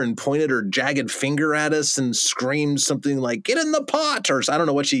trailer and pointed her jagged finger at us and screamed something like, "Get in the pot!" Or I don't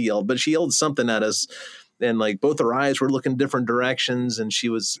know what she yelled, but she yelled something at us. And like both her eyes were looking different directions, and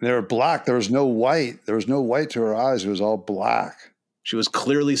they were black. There was no white. There was no white to her eyes. It was all black. She was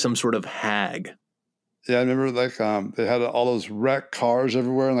clearly some sort of hag. Yeah, I remember like they had all those wrecked cars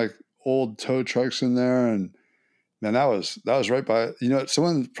everywhere and like old tow trucks in there. And man, that was right by,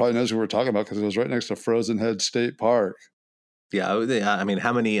 someone probably knows who we're talking about because it was right next to Frozen Head State Park. Yeah, I mean,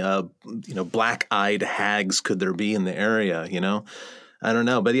 how many black-eyed hags could there be in the area? I don't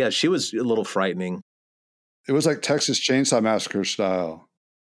know, but yeah, she was a little frightening. It was like Texas Chainsaw Massacre style.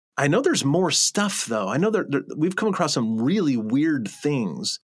 I know there's more stuff, though. I know we've come across some really weird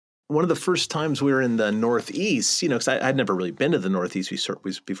things. One of the first times we were in the Northeast, because I'd never really been to the Northeast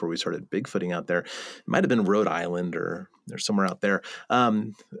before we started bigfooting out there. It might have been Rhode Island or somewhere out there.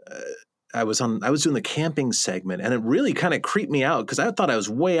 I was doing the camping segment, and it really kind of creeped me out because I thought I was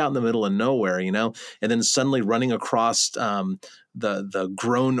way out in the middle of nowhere, and then suddenly running across the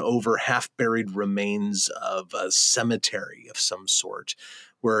grown over, half buried remains of a cemetery of some sort,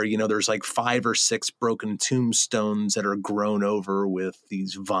 where there's like 5 or 6 broken tombstones that are grown over with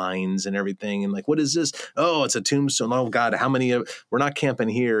these vines and everything. And like, what is this? Oh, it's a tombstone. Oh God, how many? We're not camping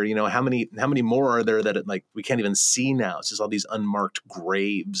here. How many more are there that we can't even see now? It's just all these unmarked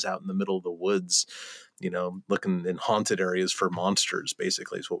graves out in the middle of the woods. Looking in haunted areas for monsters.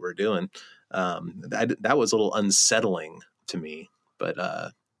 Basically, is what we're doing. That was a little unsettling to me, but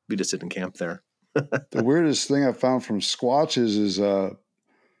we just didn't camp there. The weirdest thing I found from squatches is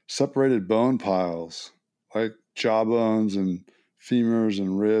separated bone piles, like jawbones and femurs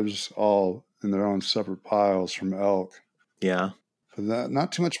and ribs, all in their own separate piles from elk. Yeah. But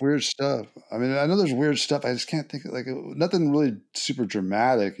not too much weird stuff. I mean, I know there's weird stuff. I just can't think nothing really super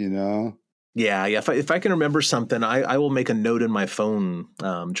dramatic, Yeah. If I can remember something, I will make a note in my phone,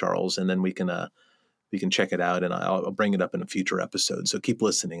 Charles, and then we can check it out, and I'll bring it up in a future episode. So keep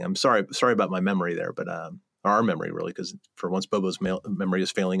listening. I'm sorry about my memory there, but our memory really, because for once Bobo's memory is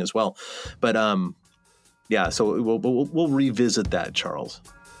failing as well. But yeah, so we'll revisit that, Charles.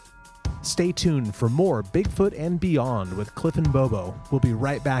 Stay tuned for more Bigfoot and Beyond with Cliff and Bobo. We'll be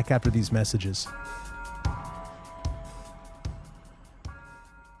right back after these messages.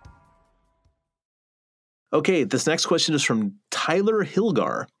 Okay, this next question is from Tyler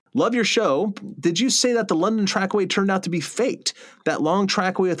Hilgar. Love your show. Did you say that the London trackway turned out to be faked? That long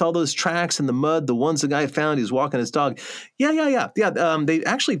trackway with all those tracks in the mud, the ones the guy found, he's walking his dog. Yeah. They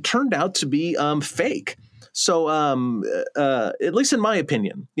actually turned out to be fake. So at least in my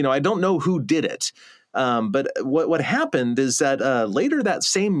opinion, I don't know who did it. But what happened is that later that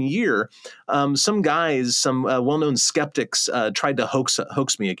same year, some guys, some well-known skeptics, tried to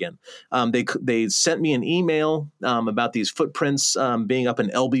hoax me again. They sent me an email about these footprints being up in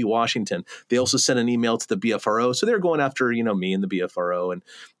LB, Washington. They also sent an email to the BFRO, so they're going after me and the BFRO, and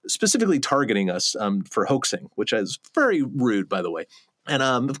specifically targeting us for hoaxing, which is very rude, by the way. And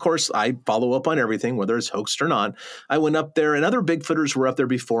of course, I follow up on everything, whether it's hoaxed or not. I went up there, and other Bigfooters were up there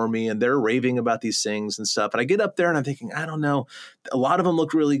before me, and they're raving about these things and stuff. And I get up there, and I'm thinking, I don't know. A lot of them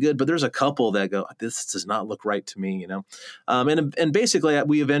look really good, but there's a couple that go, this does not look right to me, And basically,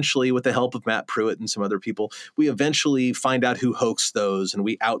 we eventually, with the help of Matt Pruitt and some other people, we eventually find out who hoaxed those, and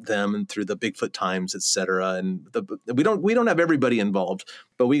we out them and through the Bigfoot Times, et cetera. And we don't have everybody involved,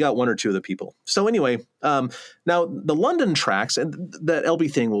 but we got 1 or 2 of the people. So anyway, now the London tracks, and that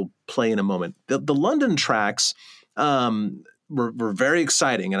LB thing will play in a moment. The London tracks were very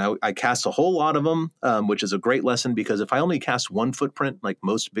exciting, and I cast a whole lot of them, which is a great lesson, because if I only cast one footprint, like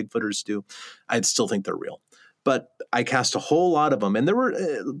most Bigfooters do, I'd still think they're real. but I cast a whole lot of them, and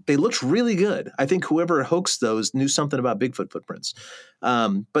they looked really good. I think whoever hoaxed those knew something about Bigfoot footprints.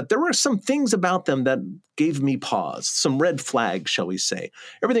 But there were some things about them that gave me pause, some red flags, shall we say.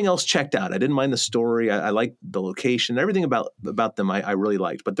 Everything else checked out. I didn't mind the story. I liked the location. Everything about them I really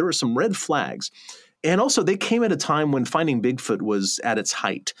liked. But there were some red flags. And also, they came at a time when Finding Bigfoot was at its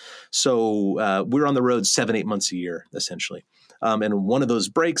height. So we were on the road 7-8 months a year, essentially. And one of those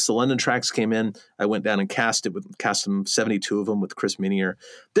breaks, the London tracks came in. I went down and cast them 72 of them with Chris Minier.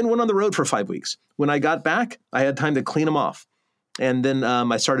 Then went on the road for 5 weeks. When I got back, I had time to clean them off. And then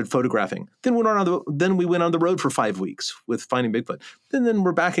I started photographing. Then we went on the road for 5 weeks with Finding Bigfoot. Then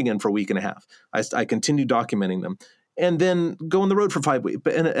we're back again for a week and a half. I continued documenting them. And then go on the road for 5 weeks.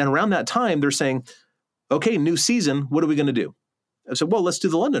 And around that time, they're saying, okay, new season, what are we going to do? I said, well, let's do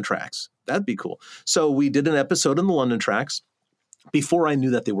the London tracks. That'd be cool. So we did an episode on the London tracks before I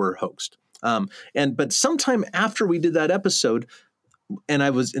knew that they were hoaxed. But sometime after we did that episode, and I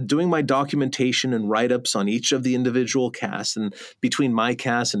was doing my documentation and write-ups on each of the individual casts, and between my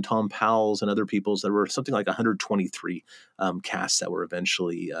cast and Tom Powell's and other people's, there were something like 123 casts that were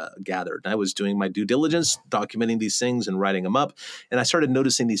eventually gathered. And I was doing my due diligence, documenting these things and writing them up, and I started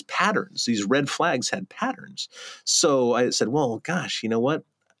noticing these patterns. These red flags had patterns. So I said, well, gosh, you know what?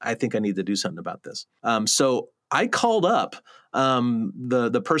 I think I need to do something about this. So I called up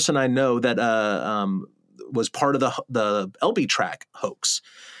the person I know that was part of the LB track hoax.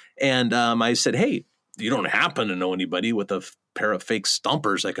 And I said, hey, you don't happen to know anybody with a pair of fake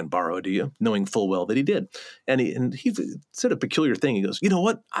stompers I can borrow, do you? Knowing full well that he did. And he said a peculiar thing. He goes, you know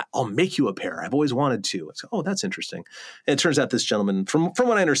what? I'll make you a pair. I've always wanted to. I said, oh, that's interesting. And it turns out this gentleman, from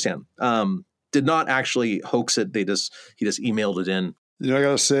what I understand, did not actually hoax it. He just emailed it in. You know, I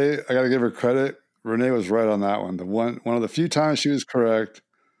got to give her credit. Renee was right on that one. One of the few times she was correct.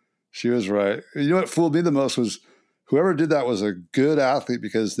 She was right. You know what fooled me the most was whoever did that was a good athlete,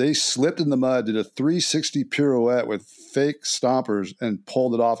 because they slipped in the mud, did a 360 pirouette with fake stompers and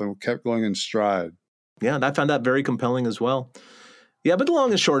pulled it off and kept going in stride. Yeah, and I found that very compelling as well. Yeah, but the long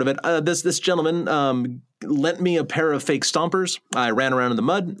and short of it, this gentleman lent me a pair of fake stompers. I ran around in the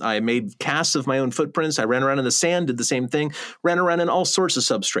mud. I made casts of my own footprints. I ran around in the sand, did the same thing, ran around in all sorts of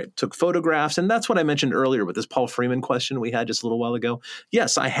substrate, took photographs. And that's what I mentioned earlier with this Paul Freeman question we had just a little while ago.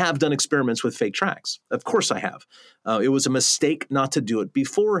 Yes, I have done experiments with fake tracks. Of course I have. It was a mistake not to do it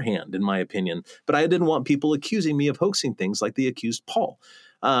beforehand, in my opinion. But I didn't want people accusing me of hoaxing things like they accused Paul.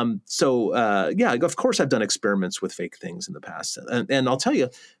 Yeah, of course I've done experiments with fake things in the past. And I'll tell you,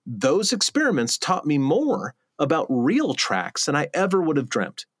 those experiments taught me more about real tracks than I ever would have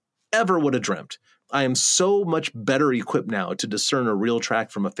dreamt. I am so much better equipped now to discern a real track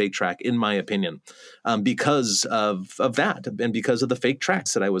from a fake track, in my opinion, because of that and because of the fake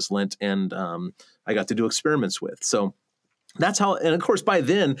tracks that I was lent and I got to do experiments with. So that's how, and of course, by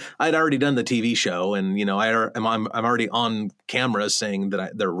then I'd already done the TV show, and I'm already on camera saying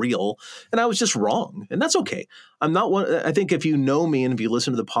that they're real, and I was just wrong, and that's okay. I'm not one. I think if you know me and if you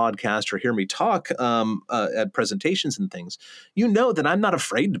listen to the podcast or hear me talk at presentations and things, you know that I'm not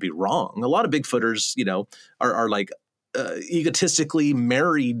afraid to be wrong. A lot of Bigfooters, are like egotistically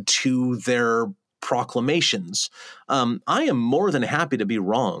married to their proclamations. I am more than happy to be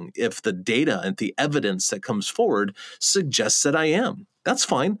wrong if the data and the evidence that comes forward suggests that I am. That's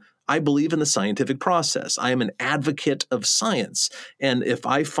fine. I believe in the scientific process. I am an advocate of science. And if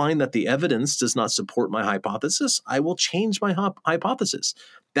I find that the evidence does not support my hypothesis, I will change my hypothesis.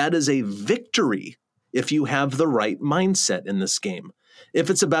 That is a victory if you have the right mindset in this game. If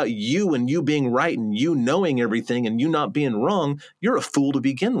it's about you and you being right and you knowing everything and you not being wrong, you're a fool to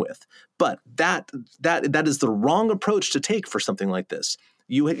begin with. But that is the wrong approach to take for something like this.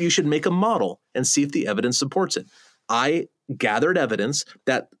 You should make a model and see if the evidence supports it. I gathered evidence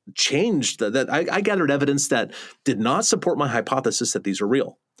that changed I gathered evidence that did not support my hypothesis that these are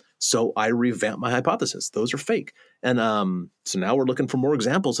real. So I revamped my hypothesis. Those are fake. And so now we're looking for more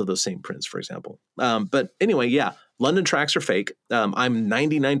examples of those same prints, for example. But anyway, yeah, London tracks are fake. I'm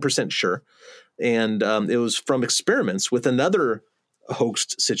 99% sure. And it was from experiments with another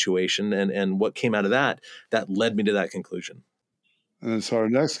hoaxed situation and what came out of that led me to that conclusion. And so our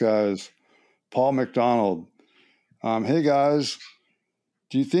next guy is Paul McDonald. Hey, guys,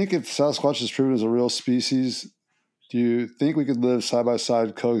 do you think if Sasquatch is proven as a real species, do you think we could live side by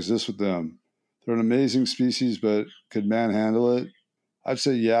side, coexist with them? They're an amazing species, but could man handle it? I'd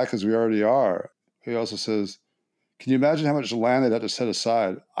say yeah, because we already are. He also says, can you imagine how much land they'd have to set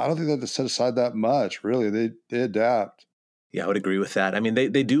aside? I don't think they have to set aside that much, really. They adapt. Yeah, I would agree with that. I mean, they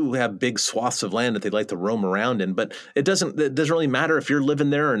do have big swaths of land that they like to roam around in, but it doesn't really matter if you're living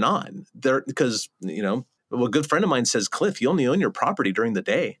there or not. Because Well, a good friend of mine says, Cliff, you only own your property during the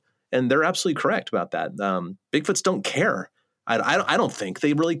day. And they're absolutely correct about that. Bigfoots don't care. I don't think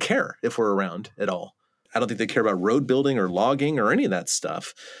they really care if we're around at all. I don't think they care about road building or logging or any of that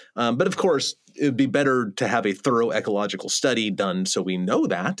stuff. But of course, it would be better to have a thorough ecological study done so we know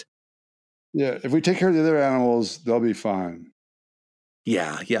that. Yeah, if we take care of the other animals, they'll be fine.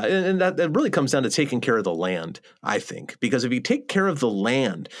 Yeah. And that really comes down to taking care of the land, I think. Because if you take care of the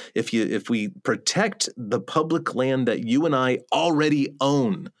land, if we protect the public land that you and I already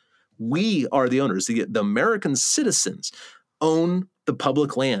own, we are the owners. The American citizens own the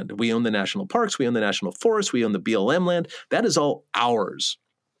public land. We own the national parks. We own the national forests. We own the BLM land. That is all ours.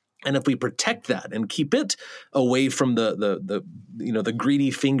 And if we protect that and keep it away from the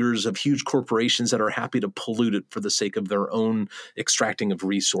greedy fingers of huge corporations that are happy to pollute it for the sake of their own extracting of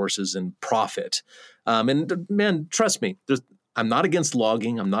resources and profit, and man, trust me, I'm not against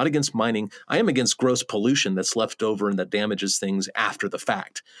logging. I'm not against mining. I am against gross pollution that's left over and that damages things after the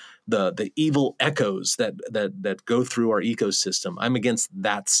fact. The evil echoes that go through our ecosystem. I'm against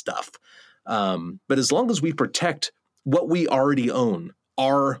that stuff. But as long as we protect what we already own,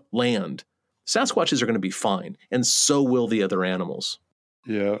 our land, Sasquatches are going to be fine, and so will the other animals.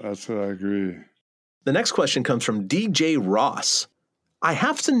 Yeah, that's what I agree. The next question comes from DJ Ross. I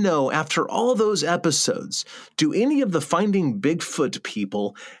have to know, after all those episodes, do any of the Finding Bigfoot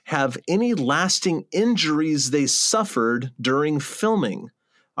people have any lasting injuries they suffered during filming?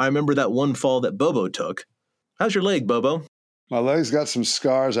 I remember that one fall that Bobo took. How's your leg, Bobo? My leg's got some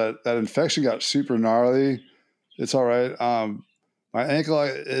scars. That infection got super gnarly. It's all right. My ankle,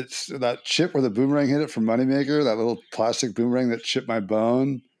 it's that chip where the boomerang hit it from Moneymaker, that little plastic boomerang that chipped my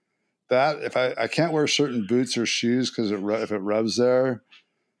bone. That, if I can't wear certain boots or shoes because if it rubs there.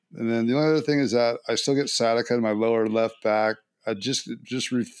 And then the only other thing is that I still get sciatica in my lower left back. I just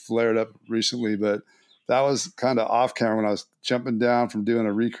flared up recently, but that was kind of off camera when I was jumping down from doing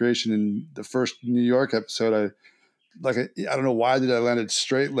a recreation in the first New York episode. I don't know why I landed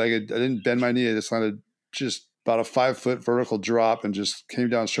straight legged. I didn't bend my knee. I just landed just about a 5-foot vertical drop and just came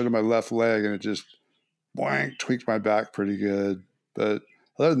down straight on my left leg, and it just boing, tweaked my back pretty good. But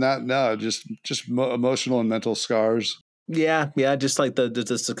other than that, no, just emotional and mental scars. Yeah, just like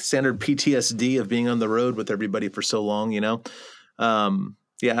the standard PTSD of being on the road with everybody for so long, you know.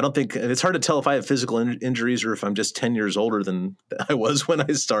 Yeah, I don't think it's hard to tell if I have physical injuries or if I'm just 10 years older than I was when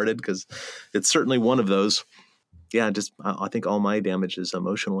I started, because it's certainly one of those. Yeah, I think all my damage is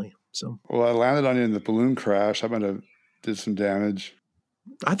emotionally. So. Well, I landed on you in the balloon crash. I might have did some damage.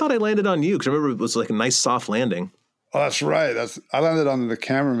 I thought I landed on you because I remember it was like a nice soft landing. Oh, that's right. I landed on the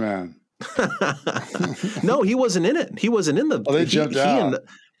cameraman. No, he wasn't in it. He wasn't in the. Oh, they jumped out.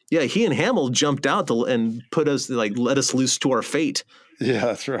 He and Hamill jumped out and put us let us loose to our fate. Yeah,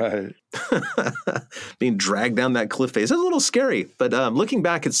 that's right. Being dragged down that cliff face. It's a little scary, but looking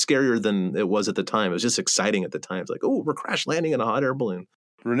back, it's scarier than it was at the time. It was just exciting at the time. It's like, oh, we're crash landing in a hot air balloon.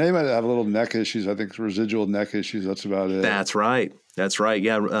 Renee might have a little neck issues. I think residual neck issues. That's about it. That's right.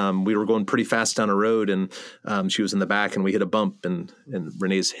 Yeah. We were going pretty fast down a road, and she was in the back, and we hit a bump, and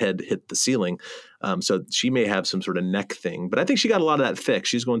Renee's head hit the ceiling. So she may have some sort of neck thing, but I think she got a lot of that fixed.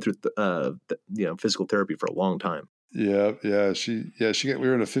 She's going through physical therapy for a long time. Yeah. We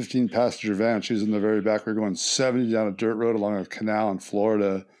were in a 15-passenger van. She was in the very back. We were going 70 down a dirt road along a canal in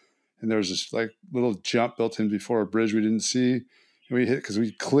Florida, and there was this like little jump built in before a bridge we didn't see. And we hit because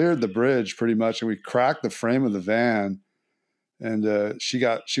we cleared the bridge pretty much, and we cracked the frame of the van. And she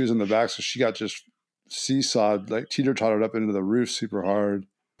was in the back, so she got just seesawed, like teeter-tottered up into the roof super hard.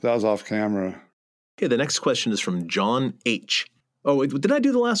 That was off camera. Okay, the next question is from John H. Oh, wait, did I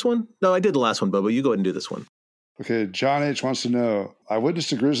do the last one? No, I did the last one, Bubba. You go ahead and do this one. Okay, John H. wants to know, I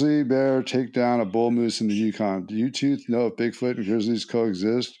witnessed a grizzly bear take down a bull moose in the Yukon. Do you two know if Bigfoot and grizzlies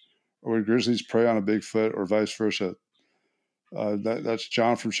coexist? Or would grizzlies prey on a Bigfoot or vice versa? That's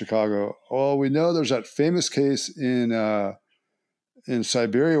John from Chicago. Oh, we know there's that famous case in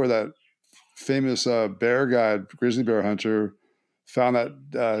Siberia where that famous bear guide, grizzly bear hunter, found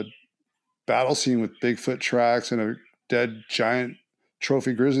that battle scene with Bigfoot tracks and a dead giant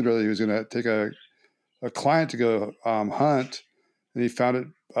trophy grizzly bear that he was going to take a client to go hunt, and he found it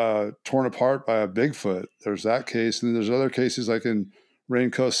torn apart by a Bigfoot. There's that case. And then there's other cases like in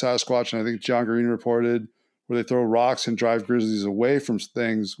Rain Coast Sasquatch, and I think John Green reported, where they throw rocks and drive grizzlies away from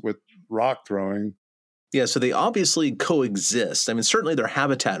things with rock throwing. Yeah, so they obviously coexist. I mean, certainly their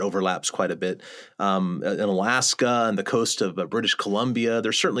habitat overlaps quite a bit. In Alaska and the coast of British Columbia,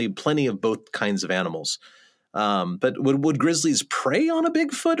 there's certainly plenty of both kinds of animals. But would grizzlies prey on a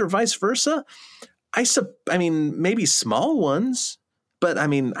Bigfoot or vice versa? I mean, maybe small ones, but I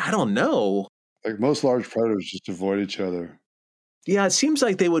mean, I don't know. Like most large predators just avoid each other. Yeah, it seems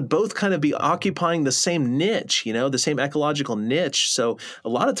like they would both kind of be occupying the same niche, the same ecological niche. So a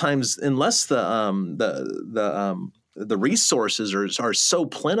lot of times, unless the resources are so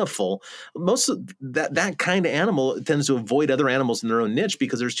plentiful, most of that kind of animal tends to avoid other animals in their own niche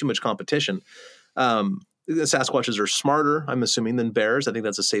because there's too much competition. The Sasquatches are smarter, I'm assuming, than bears. I think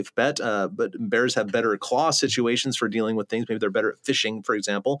that's a safe bet. But bears have better claw situations for dealing with things. Maybe they're better at fishing, for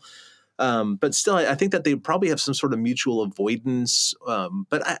example. But still, I think that they probably have some sort of mutual avoidance.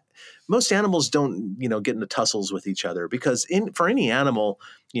 Most animals don't, get into tussles with each other because for any animal,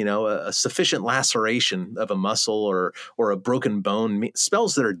 a sufficient laceration of a muscle or a broken bone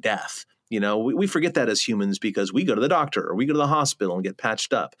spells their death. We forget that as humans because we go to the doctor or we go to the hospital and get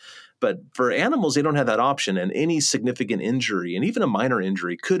patched up. But for animals, they don't have that option. And any significant injury, and even a minor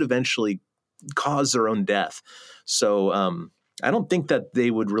injury, could eventually cause their own death. So I don't think that they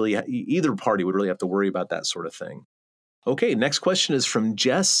would really, either party would really have to worry about that sort of thing. Okay, next question is from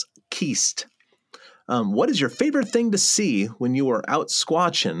Jess Keast. What is your favorite thing to see when you are out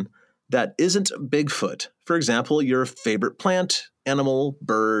squatching that isn't Bigfoot? For example, your favorite plant, animal,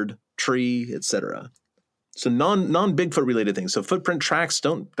 bird, tree, etc. So non-Bigfoot related things. So footprint tracks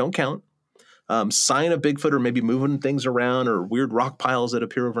don't count. Sign of Bigfoot or maybe moving things around or weird rock piles that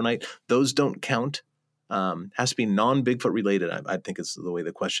appear overnight, those don't count. Has to be non-Bigfoot related. I think is the way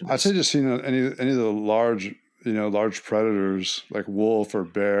the question is. I'd say just any of the large predators like wolf or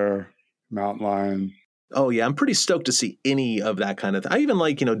bear, mountain lion. Oh yeah, I'm pretty stoked to see any of that kind of thing. I even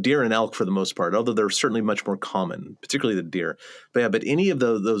like, deer and elk for the most part, although they're certainly much more common, particularly the deer. But any of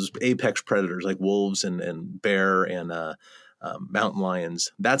those apex predators like wolves and bear and mountain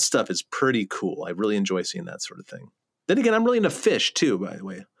lions, that stuff is pretty cool. I really enjoy seeing that sort of thing. Then again, I'm really into fish too, by the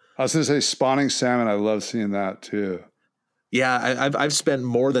way. I was going to say spawning salmon. I love seeing that too. Yeah, I've spent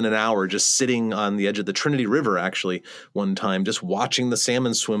more than an hour just sitting on the edge of the Trinity River, actually, one time, just watching the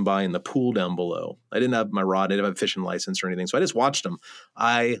salmon swim by in the pool down below. I didn't have my rod. I didn't have a fishing license or anything, so I just watched them.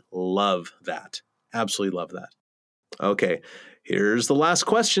 I love that. Absolutely love that. Okay, here's the last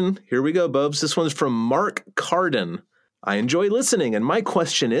question. Here we go, Bubs. This one's from Mark Carden. I enjoy listening, and my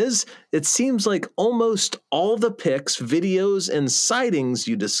question is, it seems like almost all the pics, videos, and sightings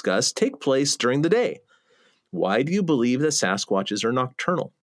you discuss take place during the day. Why do you believe that Sasquatches are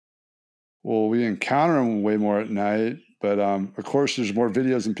nocturnal? Well, we encounter them way more at night, but of course there's more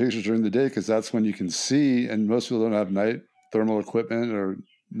videos and pictures during the day because that's when you can see, and most people don't have night thermal equipment or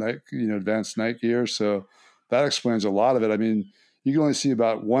advanced night gear, so that explains a lot of it. I mean, you can only see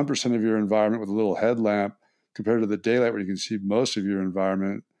about 1% of your environment with a little headlamp compared to the daylight where you can see most of your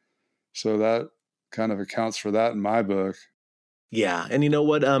environment. So that kind of accounts for that in my book. Yeah, and you know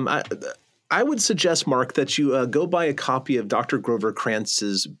what? I would suggest, Mark, that you go buy a copy of Dr. Grover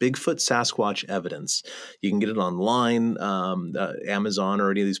Krantz's Bigfoot Sasquatch Evidence. You can get it online, Amazon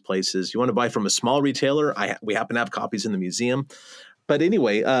or any of these places. You want to buy from a small retailer? We happen to have copies in the museum. But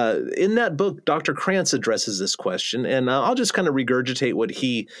anyway, in that book, Dr. Krantz addresses this question, and I'll just kind of regurgitate what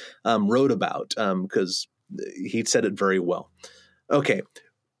he wrote about because he said it very well. Okay.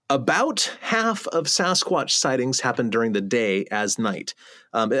 About half of Sasquatch sightings happen during the day as night.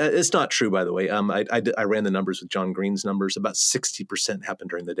 It's not true, by the way. I ran the numbers with John Green's numbers. About 60% happen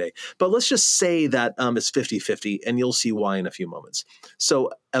during the day. But let's just say that it's 50-50, and you'll see why in a few moments.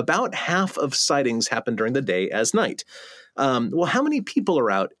 So about half of sightings happen during the day as night. Well, how many people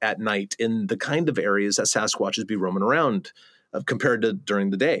are out at night in the kind of areas that Sasquatches be roaming around compared to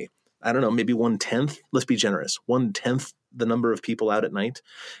during the day? I don't know, maybe 1/10. Let's be generous. 1/10 the number of people out at night.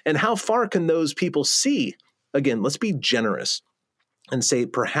 And how far can those people see? Again, let's be generous and say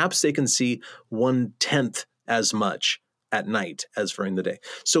perhaps they can see 1/10 as much at night as during the day.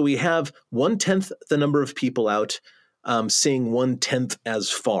 So we have 1/10 the number of people out seeing 1/10 as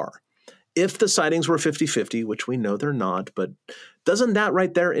far. If the sightings were 50-50, which we know they're not, but doesn't that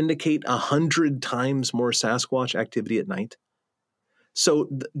right there indicate 100 times more Sasquatch activity at night? So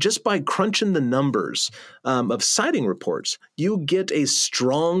just by crunching the numbers of sighting reports, you get a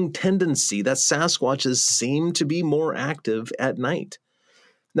strong tendency that Sasquatches seem to be more active at night.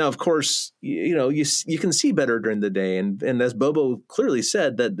 Now, of course, you can see better during the day, and as Bobo clearly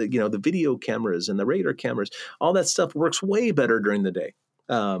said, that the video cameras and the radar cameras, all that stuff works way better during the day,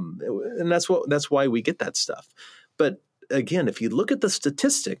 and that's why we get that stuff. But again, if you look at the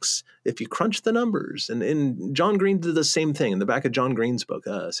statistics, if you crunch the numbers, and John Green did the same thing in the back of John Green's book,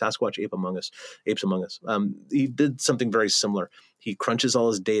 Sasquatch Apes Among Us. He did something very similar. He crunches all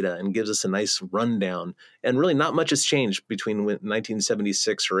his data and gives us a nice rundown. And really not much has changed between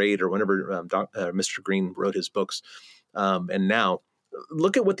 1976 or 8 or whenever Mr. Green wrote his books and now.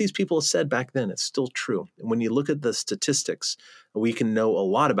 look at what these people said back then. It's still true. And when you look at the statistics, we can know a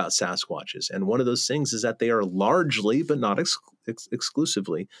lot about Sasquatches. And one of those things is that they are largely, but not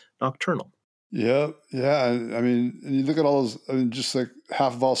exclusively, nocturnal. Yeah. I mean, and you look at all those, I mean, just like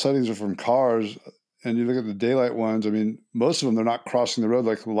half of all sightings are from cars, and you look at the daylight ones, I mean, most of them, they're not crossing the road.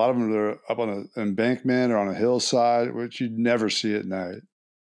 Like a lot of them, they're up on an embankment or on a hillside, which you'd never see at night.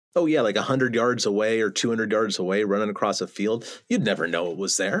 Oh, yeah, like 100 yards away or 200 yards away running across a field. You'd never know it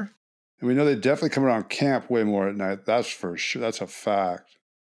was there. And we know they definitely come around camp way more at night. That's for sure. That's a fact.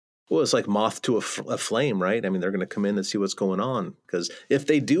 Well, it's like moth to a flame, right? I mean, they're going to come in and see what's going on, because if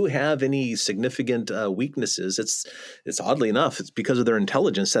they do have any significant weaknesses, it's oddly enough, it's because of their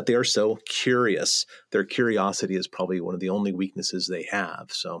intelligence that they are so curious. Their curiosity is probably one of the only weaknesses they have.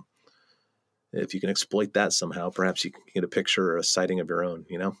 So if you can exploit that somehow, perhaps you can get a picture or a sighting of your own,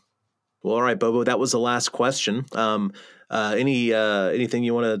 you know? Well, all right, Bobo, that was the last question. Anything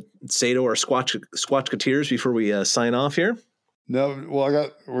you want to say to our Squatchketeers before we sign off here? No, well,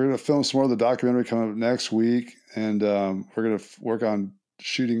 we're going to film some more of the documentary coming up next week, and we're going to work on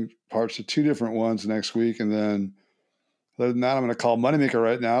shooting parts of 2 different ones next week. And then other than that, I'm going to call Moneymaker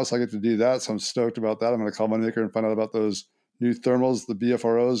right now, so I get to do that. So I'm stoked about that. I'm going to call Moneymaker and find out about those new thermals the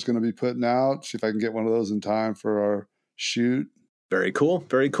BFRO is going to be putting out, see if I can get one of those in time for our shoot. Very cool.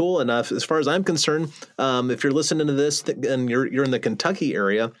 Very cool. And as far as I'm concerned, if you're listening to this and you're in the Kentucky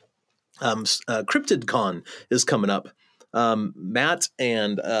area, CryptidCon is coming up. Matt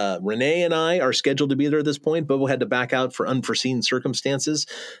and Renee and I are scheduled to be there at this point. Bobo had to back out for unforeseen circumstances.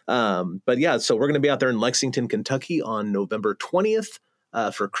 But yeah, so we're going to be out there in Lexington, Kentucky on November 20th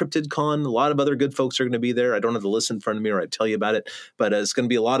for CryptidCon. A lot of other good folks are going to be there. I don't have the list in front of me or I'd tell you about it, but it's going to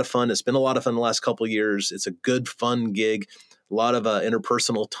be a lot of fun. It's been a lot of fun the last couple of years. It's a good, fun gig. A lot of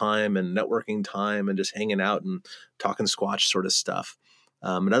interpersonal time and networking time and just hanging out and talking Squatch sort of stuff.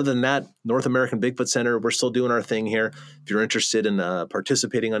 And other than that, North American Bigfoot Center, we're still doing our thing here. If you're interested in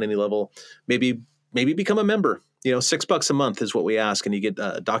participating on any level, maybe become a member. You know, $6 a month is what we ask, and you get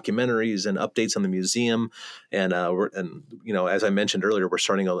documentaries and updates on the museum. And you know, as I mentioned earlier, we're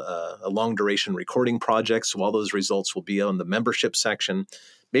starting a long duration recording project, so all those results will be on the membership section.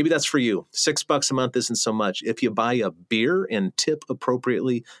 Maybe that's for you. $6 a month isn't so much. If you buy a beer and tip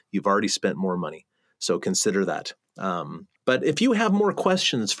appropriately, you've already spent more money. So consider that. But if you have more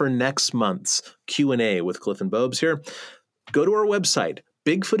questions for next month's Q&A with Cliff and Bobes here, go to our website,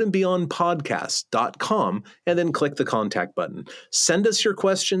 BigfootandBeyondPodcast.com, and then click the contact button. Send us your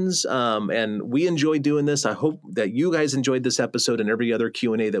questions, and we enjoy doing this. I hope that you guys enjoyed this episode and every other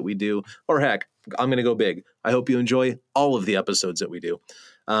Q&A that we do. Or heck, I'm going to go big. I hope you enjoy all of the episodes that we do.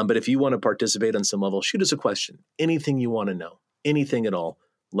 But if you want to participate on some level, shoot us a question. Anything you want to know, anything at all,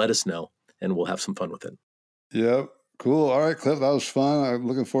 let us know, and we'll have some fun with it. Yep. Cool. All right, Cliff, that was fun. I'm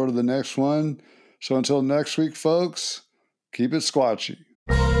looking forward to the next one. So until next week, folks, keep it squatchy.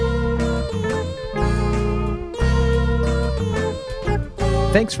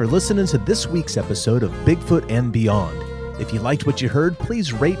 Thanks for listening to this week's episode of Bigfoot and Beyond. If you liked what you heard,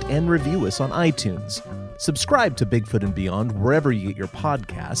 please rate and review us on iTunes. Subscribe to Bigfoot and Beyond wherever you get your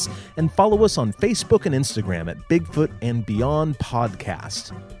podcasts, and follow us on Facebook and Instagram at Bigfoot and Beyond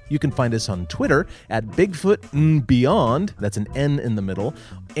Podcast. You can find us on Twitter at Bigfoot and Beyond, that's an N in the middle,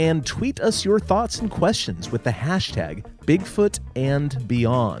 and tweet us your thoughts and questions with the hashtag Bigfoot and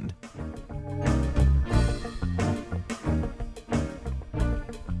Beyond.